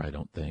before, I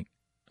don't think.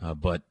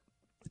 But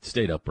it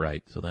stayed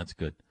upright, so that's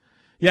good.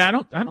 Yeah, I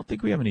don't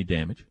think we have any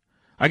damage.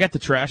 I got the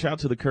trash out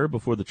to the curb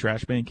before the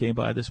trash man came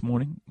by this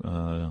morning.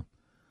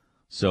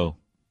 So,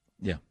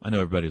 yeah, I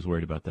know everybody was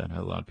worried about that. I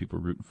had a lot of people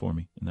rooting for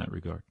me in that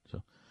regard.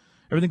 So,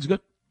 everything's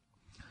good.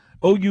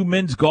 OU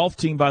men's golf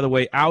team, by the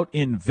way, out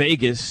in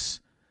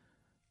Vegas.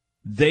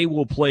 They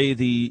will play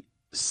the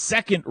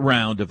second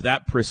round of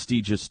that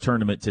prestigious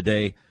tournament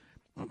today.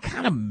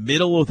 Kind of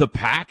middle of the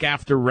pack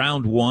after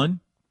round one.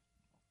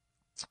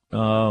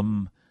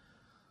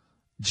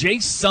 Jay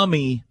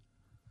Summey.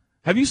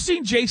 Have you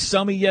seen Jay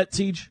Summey yet,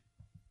 Tej?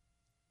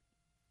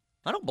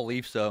 I don't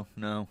believe so,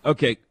 no.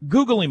 Okay,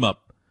 Google him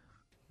up.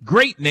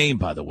 Great name,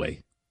 by the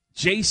way.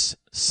 Jace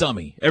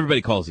Summey.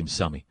 Everybody calls him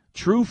Summey.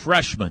 True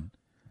freshman.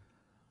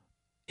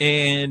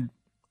 And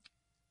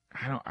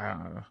I don't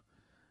know.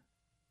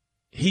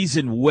 He's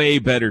in way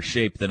better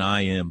shape than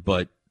I am,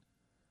 but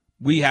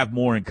we have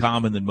more in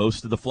common than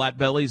most of the flat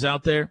bellies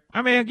out there.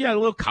 I mean, yeah, a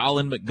little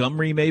Colin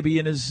Montgomery maybe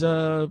in his,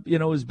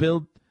 his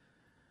build.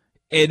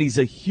 And he's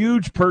a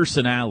huge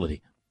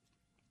personality.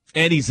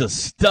 And he's a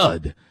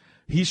stud.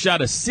 He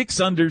shot a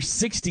 6-under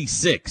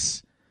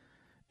 66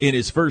 in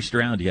his first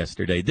round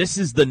yesterday. This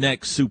is the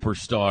next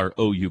superstar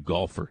OU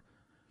golfer.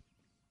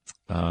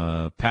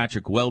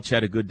 Patrick Welch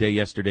had a good day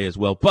yesterday as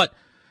well. But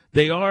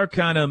they are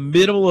kind of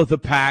middle of the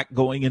pack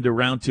going into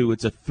round two.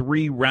 It's a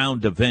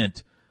 3-round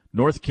event.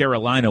 North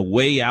Carolina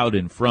way out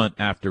in front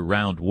after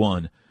round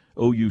one.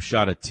 OU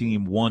shot a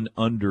team 1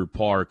 under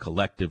par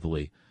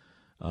collectively.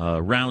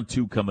 Round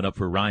two coming up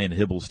for Ryan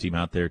Hibble's team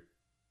out there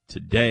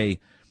today.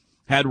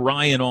 Had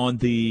Ryan on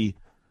the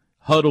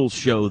Huddle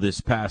show this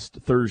past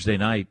Thursday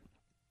night.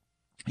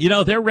 You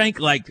know, they're ranked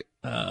like,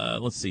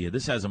 let's see,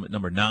 this has them at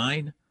number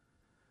 9.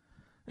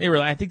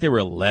 I think they were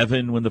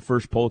 11 when the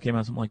first poll came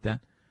out, something like that.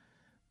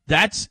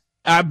 That's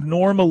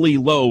abnormally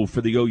low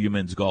for the OU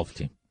men's golf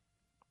team.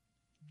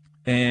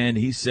 And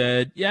he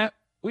said, yeah,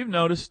 we've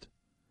noticed.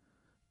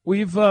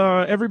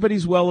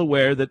 Everybody's well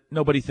aware that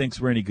nobody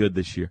thinks we're any good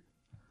this year.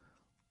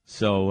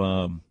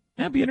 So,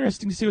 it'd be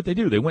interesting to see what they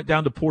do. They went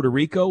down to Puerto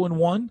Rico and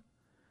won.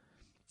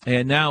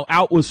 And now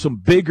out with some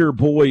bigger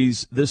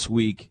boys this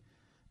week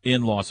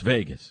in Las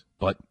Vegas.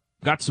 But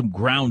got some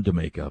ground to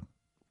make up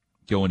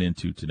going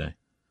into today.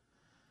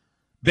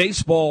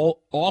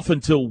 Baseball off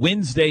until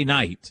Wednesday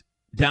night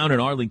down in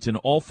Arlington.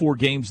 All 4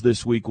 games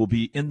this week will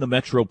be in the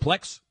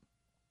Metroplex.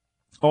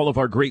 All of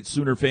our great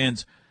Sooner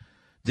fans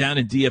down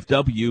in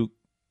DFW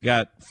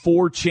got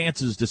 4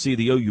 chances to see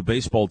the OU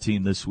baseball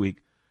team this week.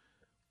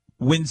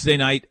 Wednesday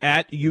night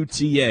at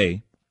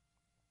UTA.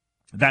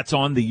 That's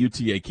on the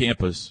UTA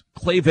campus.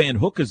 Clay Van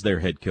Hook is their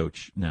head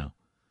coach now.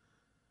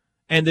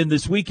 And then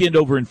this weekend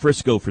over in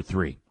Frisco for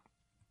 3.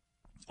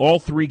 All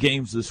 3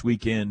 games this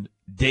weekend,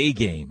 day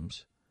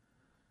games.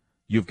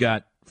 You've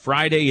got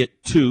Friday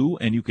at 2,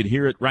 and you can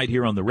hear it right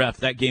here on the ref.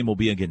 That game will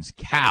be against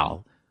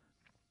Cal.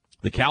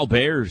 The Cal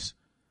Bears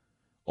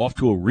off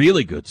to a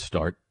really good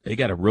start. They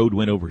got a road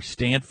win over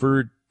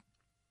Stanford.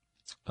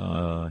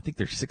 I think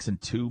they're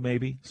 6-2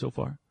 maybe so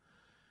far.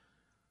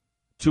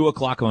 2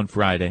 o'clock on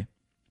Friday.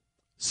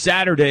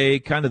 Saturday,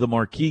 kind of the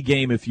marquee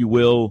game, if you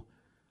will,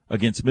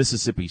 against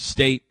Mississippi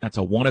State. That's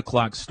a 1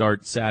 o'clock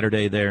start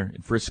Saturday there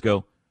in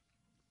Frisco.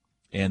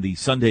 And the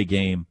Sunday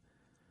game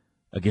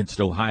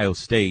against Ohio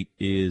State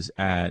is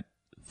at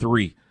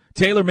 3.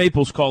 Taylor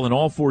Maple's calling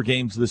all 4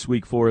 games this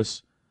week for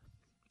us.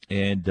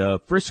 And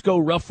Frisco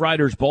Rough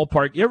Riders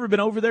Ballpark. You ever been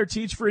over there,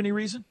 Teach, for any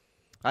reason?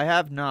 I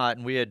have not,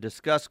 and we had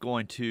discussed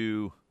going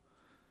to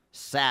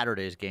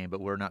Saturday's game, but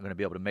we're not going to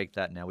be able to make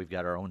that now. We've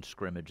got our own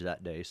scrimmage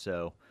that day.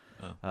 So,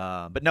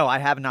 but no, I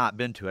have not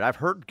been to it. I've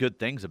heard good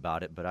things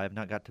about it, but I have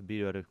not got to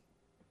be at a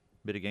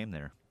bit of game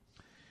there.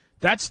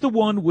 That's the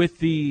one with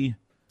the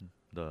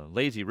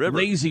Lazy River.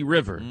 Lazy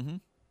River. Mm-hmm.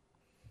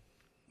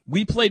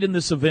 We played in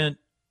this event,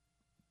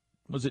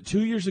 was it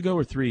 2 years ago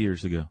or 3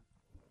 years ago?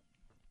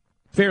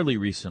 Fairly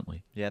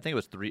recently. Yeah, I think it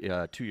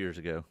was 2 years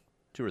ago.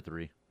 2 or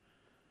 3.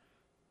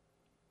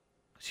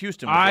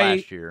 Houston was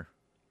last year.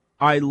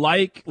 I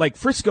like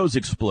Frisco's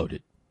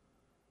exploded.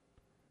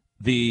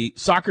 The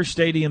soccer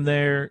stadium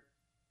there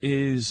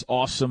is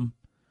awesome.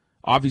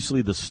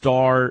 Obviously, the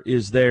Star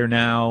is there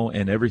now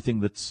and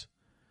everything that's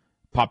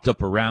popped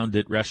up around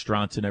it,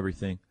 restaurants and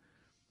everything.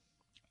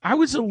 I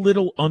was a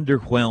little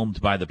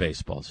underwhelmed by the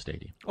baseball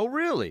stadium. Oh,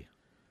 really?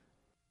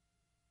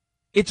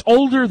 It's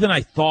older than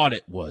I thought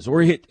it was,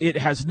 or it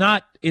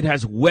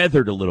has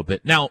weathered a little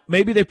bit. Now,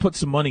 maybe they put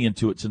some money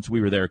into it since we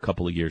were there a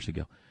couple of years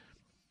ago.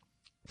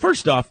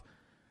 First off,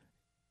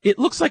 it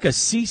looks like a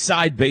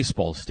seaside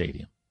baseball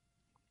stadium.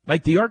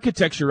 Like the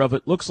architecture of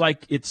it looks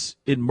like it's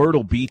in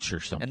Myrtle Beach or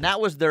something. And that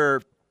was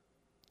their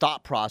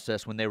thought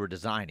process when they were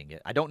designing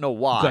it. I don't know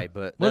why,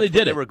 but that's they did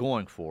what they it. were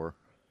going for.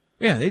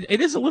 Yeah, it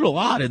is a little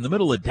odd in the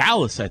middle of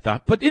Dallas, I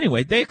thought. But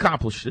anyway, they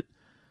accomplished it.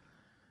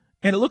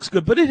 And it looks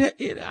good. But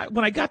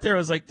when I got there, I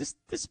was like,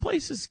 this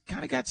place has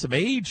kind of got some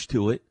age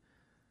to it.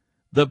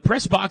 The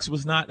press box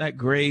was not that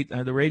great.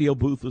 The radio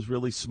booth was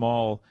really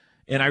small.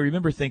 And I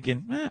remember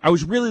thinking, I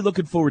was really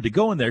looking forward to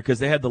going there because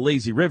they had the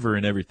lazy river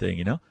and everything,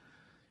 you know.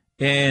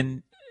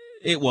 And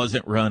it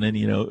wasn't running,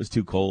 you know. It was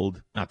too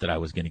cold. Not that I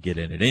was going to get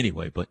in it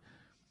anyway, but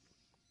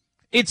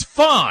it's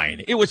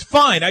fine. It was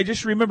fine. I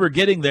just remember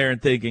getting there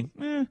and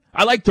thinking,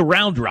 I like the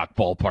Round Rock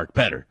ballpark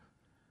better.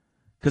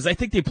 Because I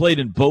think they played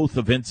in both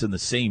events in the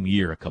same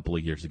year a couple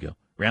of years ago,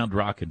 Round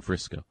Rock and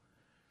Frisco.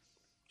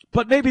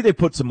 But maybe they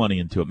put some money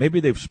into it. Maybe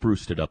they've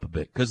spruced it up a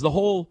bit. Because the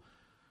whole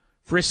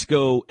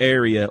Frisco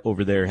area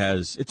over there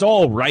it's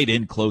all right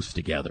in close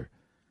together.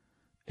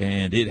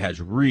 And it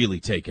has really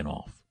taken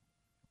off.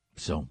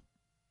 So,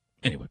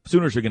 anyway,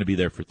 Sooners are going to be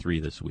there for 3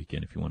 this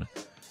weekend if you want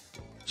to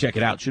check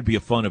it out. Should be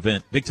a fun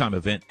event, big-time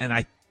event. And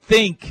I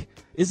think,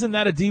 isn't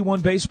that a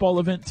D1 baseball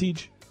event,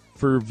 Teach,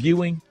 for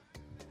viewing?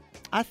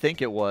 I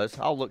think it was.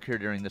 I'll look here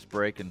during this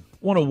break. And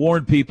want to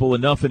warn people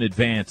enough in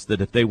advance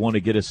that if they want to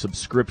get a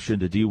subscription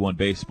to D1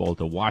 baseball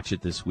to watch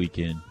it this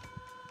weekend,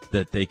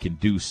 that they can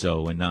do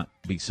so and not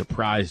be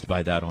surprised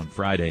by that on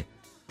Friday.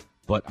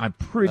 But I'm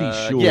pretty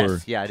sure.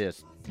 Yes, yeah, it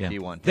is. Yeah,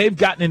 D1. They've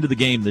gotten into the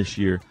game this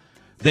year.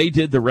 They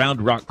did the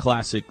Round Rock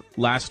Classic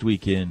last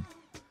weekend,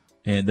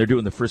 and they're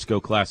doing the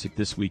Frisco Classic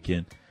this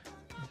weekend.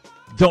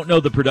 Don't know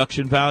the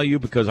production value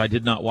because I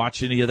did not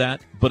watch any of that,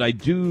 but I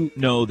do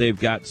know they've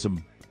got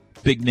some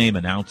big-name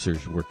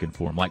announcers working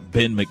for them, like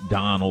Ben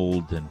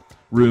McDonald and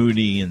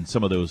Rooney and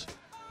some of those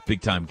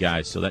big-time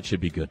guys, so that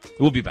should be good.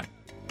 We'll be back.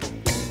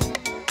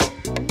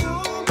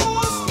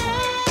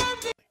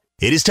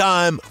 It is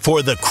time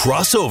for The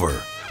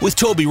Crossover with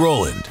Toby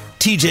Rowland,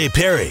 TJ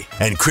Perry,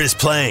 and Chris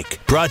Plank.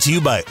 Brought to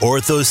you by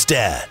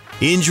Orthostat.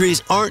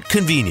 Injuries aren't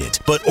convenient,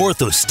 but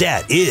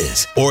Orthostat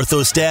is.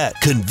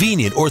 Orthostat,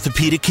 convenient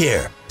orthopedic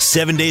care.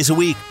 7 days a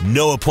week,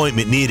 no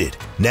appointment needed.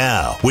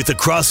 Now, with The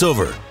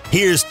Crossover,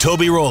 here's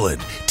Toby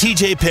Rowland,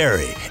 TJ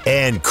Perry,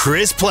 and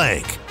Chris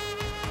Plank.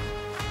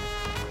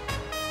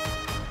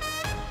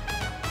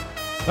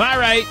 All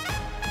right,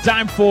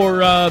 time for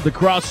The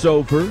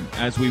Crossover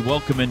as we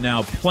welcome in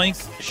now Plank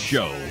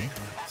Show.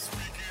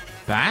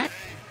 Back?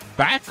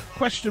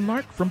 Question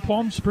mark from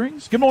Palm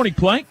Springs. Good morning,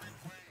 Plank.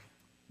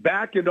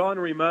 Back and on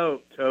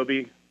remote,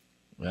 Toby.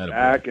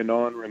 Back and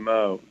on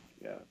remote.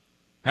 Yeah.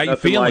 How you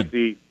feeling?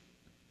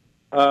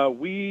 Like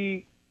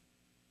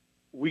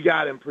we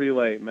got him pretty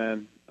late,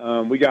 man.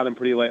 We got him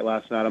pretty late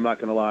last night. I'm not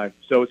going to lie.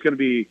 So it's going to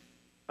be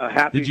a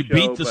happy show. Did you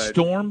beat the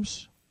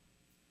Storms?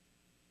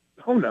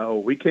 Oh, no.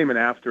 We came in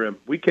after him.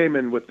 We came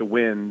in with the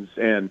wins,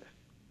 and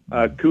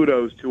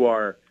kudos to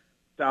our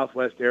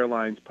Southwest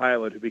Airlines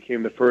pilot who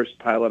became the first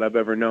pilot I've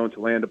ever known to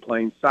land a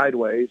plane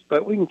sideways,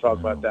 but we can talk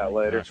about that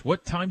later. Gosh,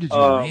 what time did you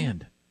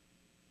land?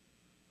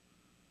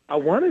 I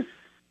want to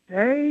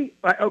say,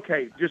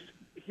 okay, just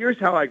here's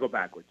how I go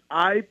backwards.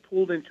 I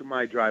pulled into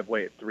my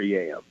driveway at 3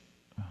 a.m.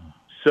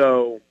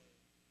 So,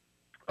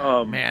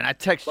 man, I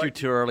texted you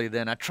too early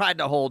then. I tried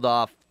to hold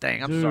off.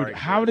 Dang, I'm sorry.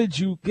 How did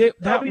you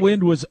get that?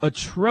 Wind was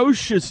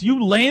atrocious.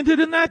 You landed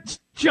in that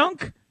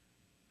junk?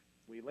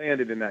 We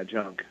landed in that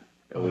junk.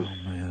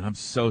 Man, I'm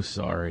so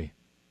sorry.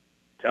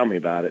 Tell me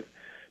about it.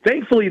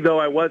 Thankfully, though,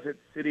 I wasn't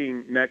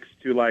sitting next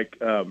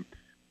to,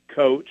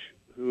 Coach,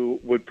 who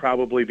would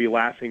probably be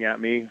laughing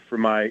at me for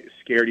my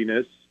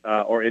scarediness,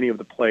 or any of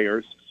the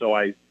players, so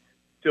I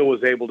still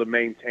was able to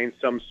maintain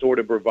some sort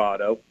of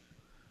bravado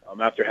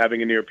after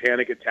having a near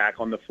panic attack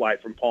on the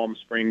flight from Palm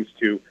Springs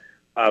to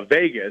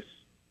Vegas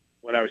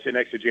when I was sitting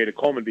next to Jada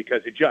Coleman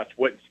because it just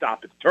wouldn't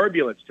stop at the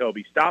turbulence,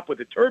 Toby. Stop with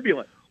the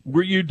turbulence.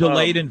 Were you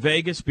delayed in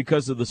Vegas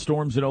because of the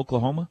storms in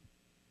Oklahoma?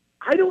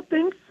 I don't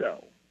think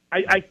so.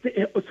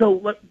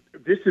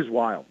 This is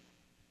wild.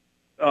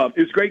 It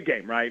was a great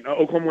game, right?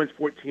 Oklahoma wins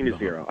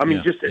 14-0. I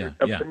mean,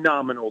 a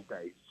phenomenal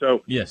day.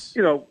 So, yes,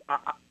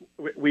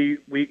 we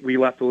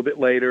left a little bit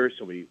later,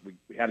 so we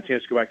had a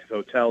chance to go back to the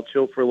hotel,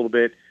 chill for a little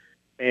bit,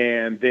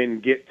 and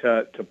then get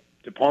to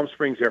Palm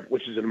Springs Airport,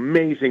 which is an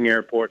amazing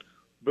airport.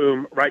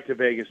 Boom, right to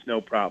Vegas, no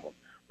problem.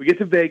 We get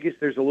to Vegas.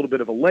 There's a little bit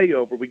of a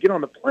layover. We get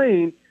on the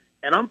plane.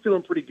 And I'm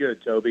feeling pretty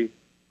good, Toby.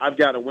 I've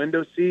got a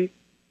window seat.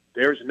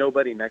 There's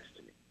nobody next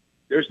to me.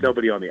 There's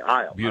nobody on the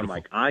aisle. Beautiful. I'm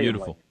like, I am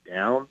laying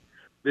down.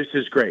 This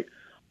is great.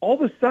 All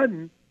of a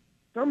sudden,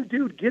 some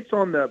dude gets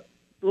on the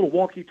little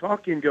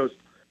walkie-talkie and goes,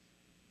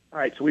 all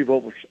right, so we've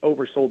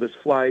oversold this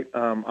flight.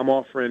 I'm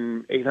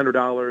offering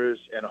 $800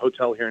 and a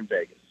hotel here in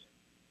Vegas.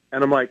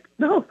 And I'm like,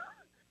 no,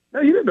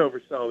 you didn't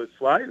oversell this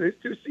flight. There's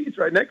 2 seats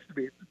right next to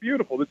me. It's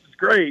beautiful. This is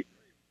great.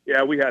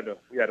 Yeah, we had to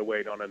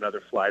wait on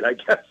another flight, I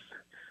guess,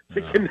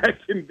 to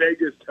connect in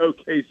Vegas to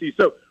OKC.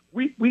 So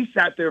we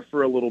sat there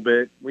for a little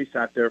bit.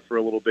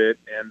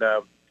 And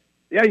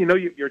yeah,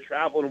 you're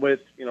traveling with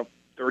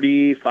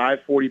 35,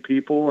 40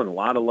 people and a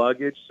lot of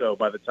luggage. So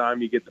by the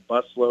time you get the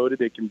bus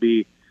loaded, it can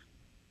be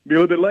a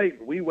little bit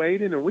late. We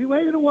waited a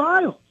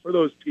while for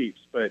those peeps.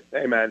 But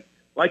hey, man,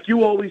 like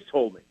you always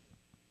told me,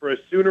 for a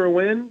Sooner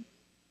win,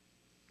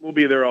 we'll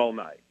be there all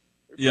night.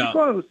 Yeah,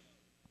 close.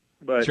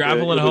 But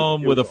traveling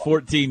home with a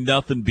 14-0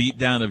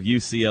 beatdown of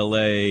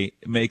UCLA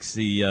makes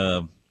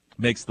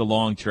the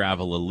long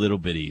travel a little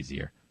bit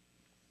easier.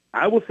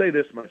 I will say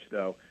this much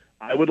though.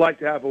 I would like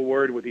to have a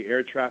word with the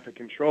air traffic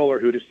controller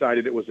who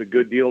decided it was a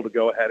good deal to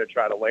go ahead and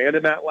try to land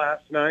in that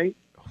last night.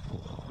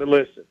 But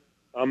listen,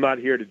 I'm not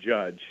here to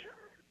judge.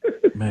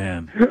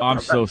 Man, I'm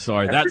so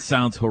sorry. That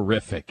sounds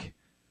horrific.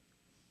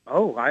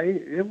 Oh,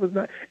 it was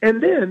not.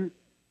 And then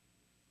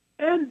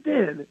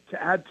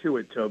to add to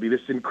it, Toby, this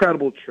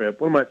incredible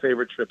trip, one of my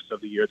favorite trips of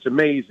the year. It's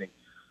amazing.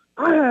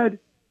 I had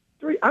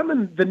I'm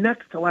in the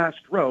next to last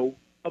row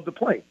of the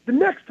plane. The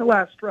next to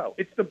last row.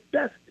 It's the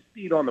best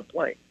seat on the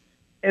plane.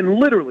 And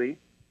literally,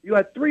 you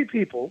had 3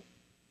 people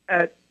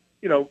at,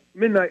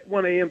 midnight,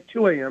 1 a.m.,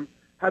 2 a.m.,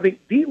 having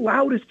the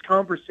loudest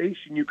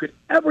conversation you could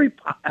ever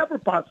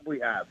possibly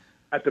have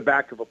at the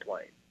back of a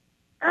plane.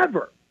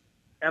 Ever.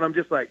 And I'm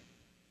just like,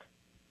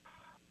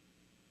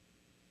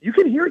 you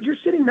can hear it. You're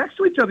sitting next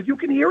to each other. You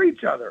can hear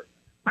each other.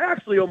 I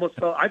actually almost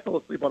fell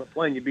asleep on a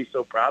plane. You'd be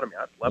so proud of me.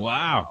 I slept.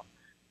 Wow.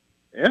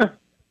 Yeah.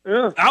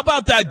 How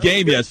about that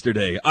game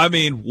yesterday? I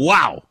mean,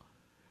 wow.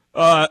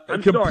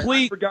 I'm complete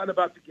sorry, I've forgotten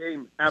about the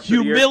game. After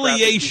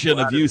humiliation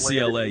of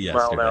UCLA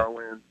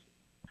yesterday.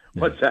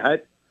 What's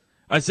that?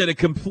 I said a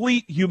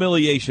complete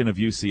humiliation of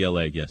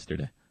UCLA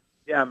yesterday.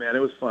 Yeah, man, it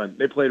was fun.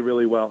 They played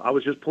really well. I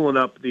was just pulling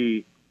up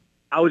the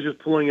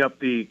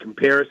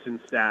comparison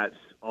stats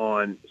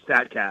on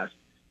StatCast,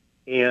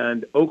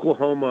 and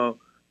Oklahoma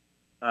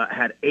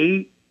had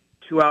 8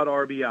 2-out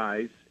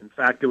RBIs. In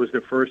fact, it was their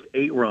first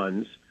 8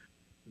 runs.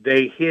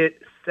 They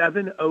hit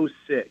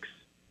 706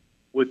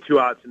 with 2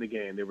 outs in the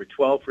game. They were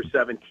 12 for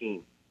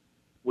 17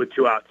 with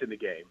 2 outs in the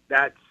game.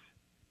 That's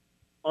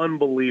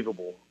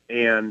unbelievable.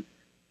 And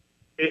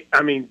they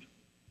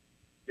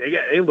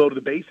loaded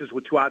the bases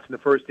with 2 outs in the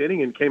first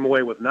inning and came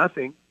away with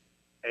nothing.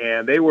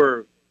 And they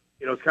were,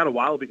 it's kind of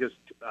wild because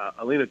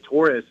Alina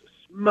Torres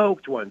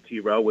smoked one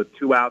T-Row with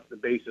 2 outs and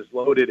bases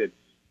loaded, and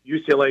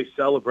UCLA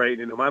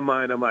celebrating. And in my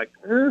mind, I'm like,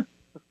 I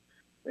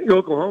think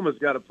Oklahoma's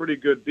got a pretty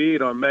good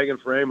beat on Megan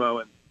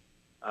Framo.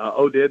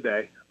 And did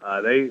they?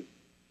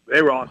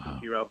 They were awesome,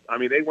 T-Row. I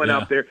mean, they went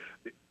out there.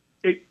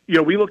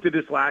 We looked at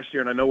this last year,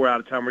 and I know we're out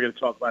of time. We're going to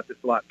talk about this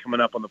a lot coming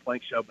up on the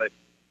Plank Show, but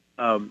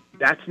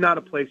that's not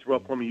a place where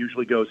Oklahoma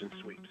usually goes and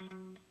sweeps,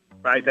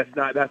 right?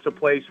 That's a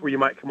place where you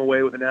might come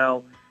away with an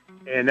L.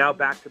 And now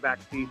back-to-back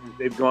seasons,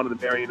 they've gone to the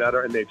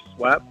Marionetta and they've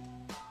swept.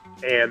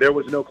 And there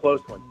was no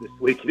close ones this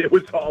week. It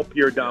was all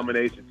pure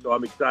domination. So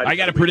I'm excited. I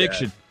got a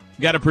prediction.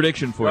 Got a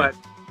prediction for you.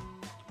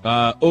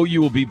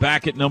 OU will be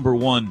back at number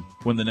 1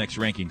 when the next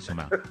rankings come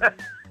out.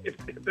 if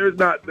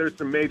there's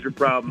some major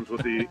problems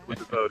with the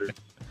voters.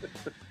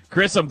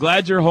 Chris, I'm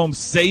glad you're home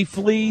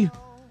safely.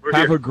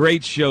 Have a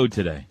great show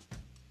today.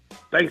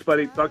 Thanks,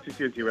 buddy. Talk to you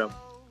soon, T-Rail. All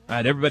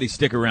right, everybody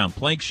stick around.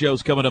 Plank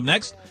Show's coming up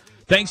next.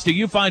 Thanks to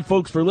you fine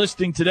folks for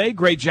listening today.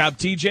 Great job,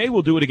 TJ.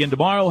 We'll do it again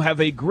tomorrow.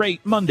 Have a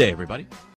great Monday, everybody.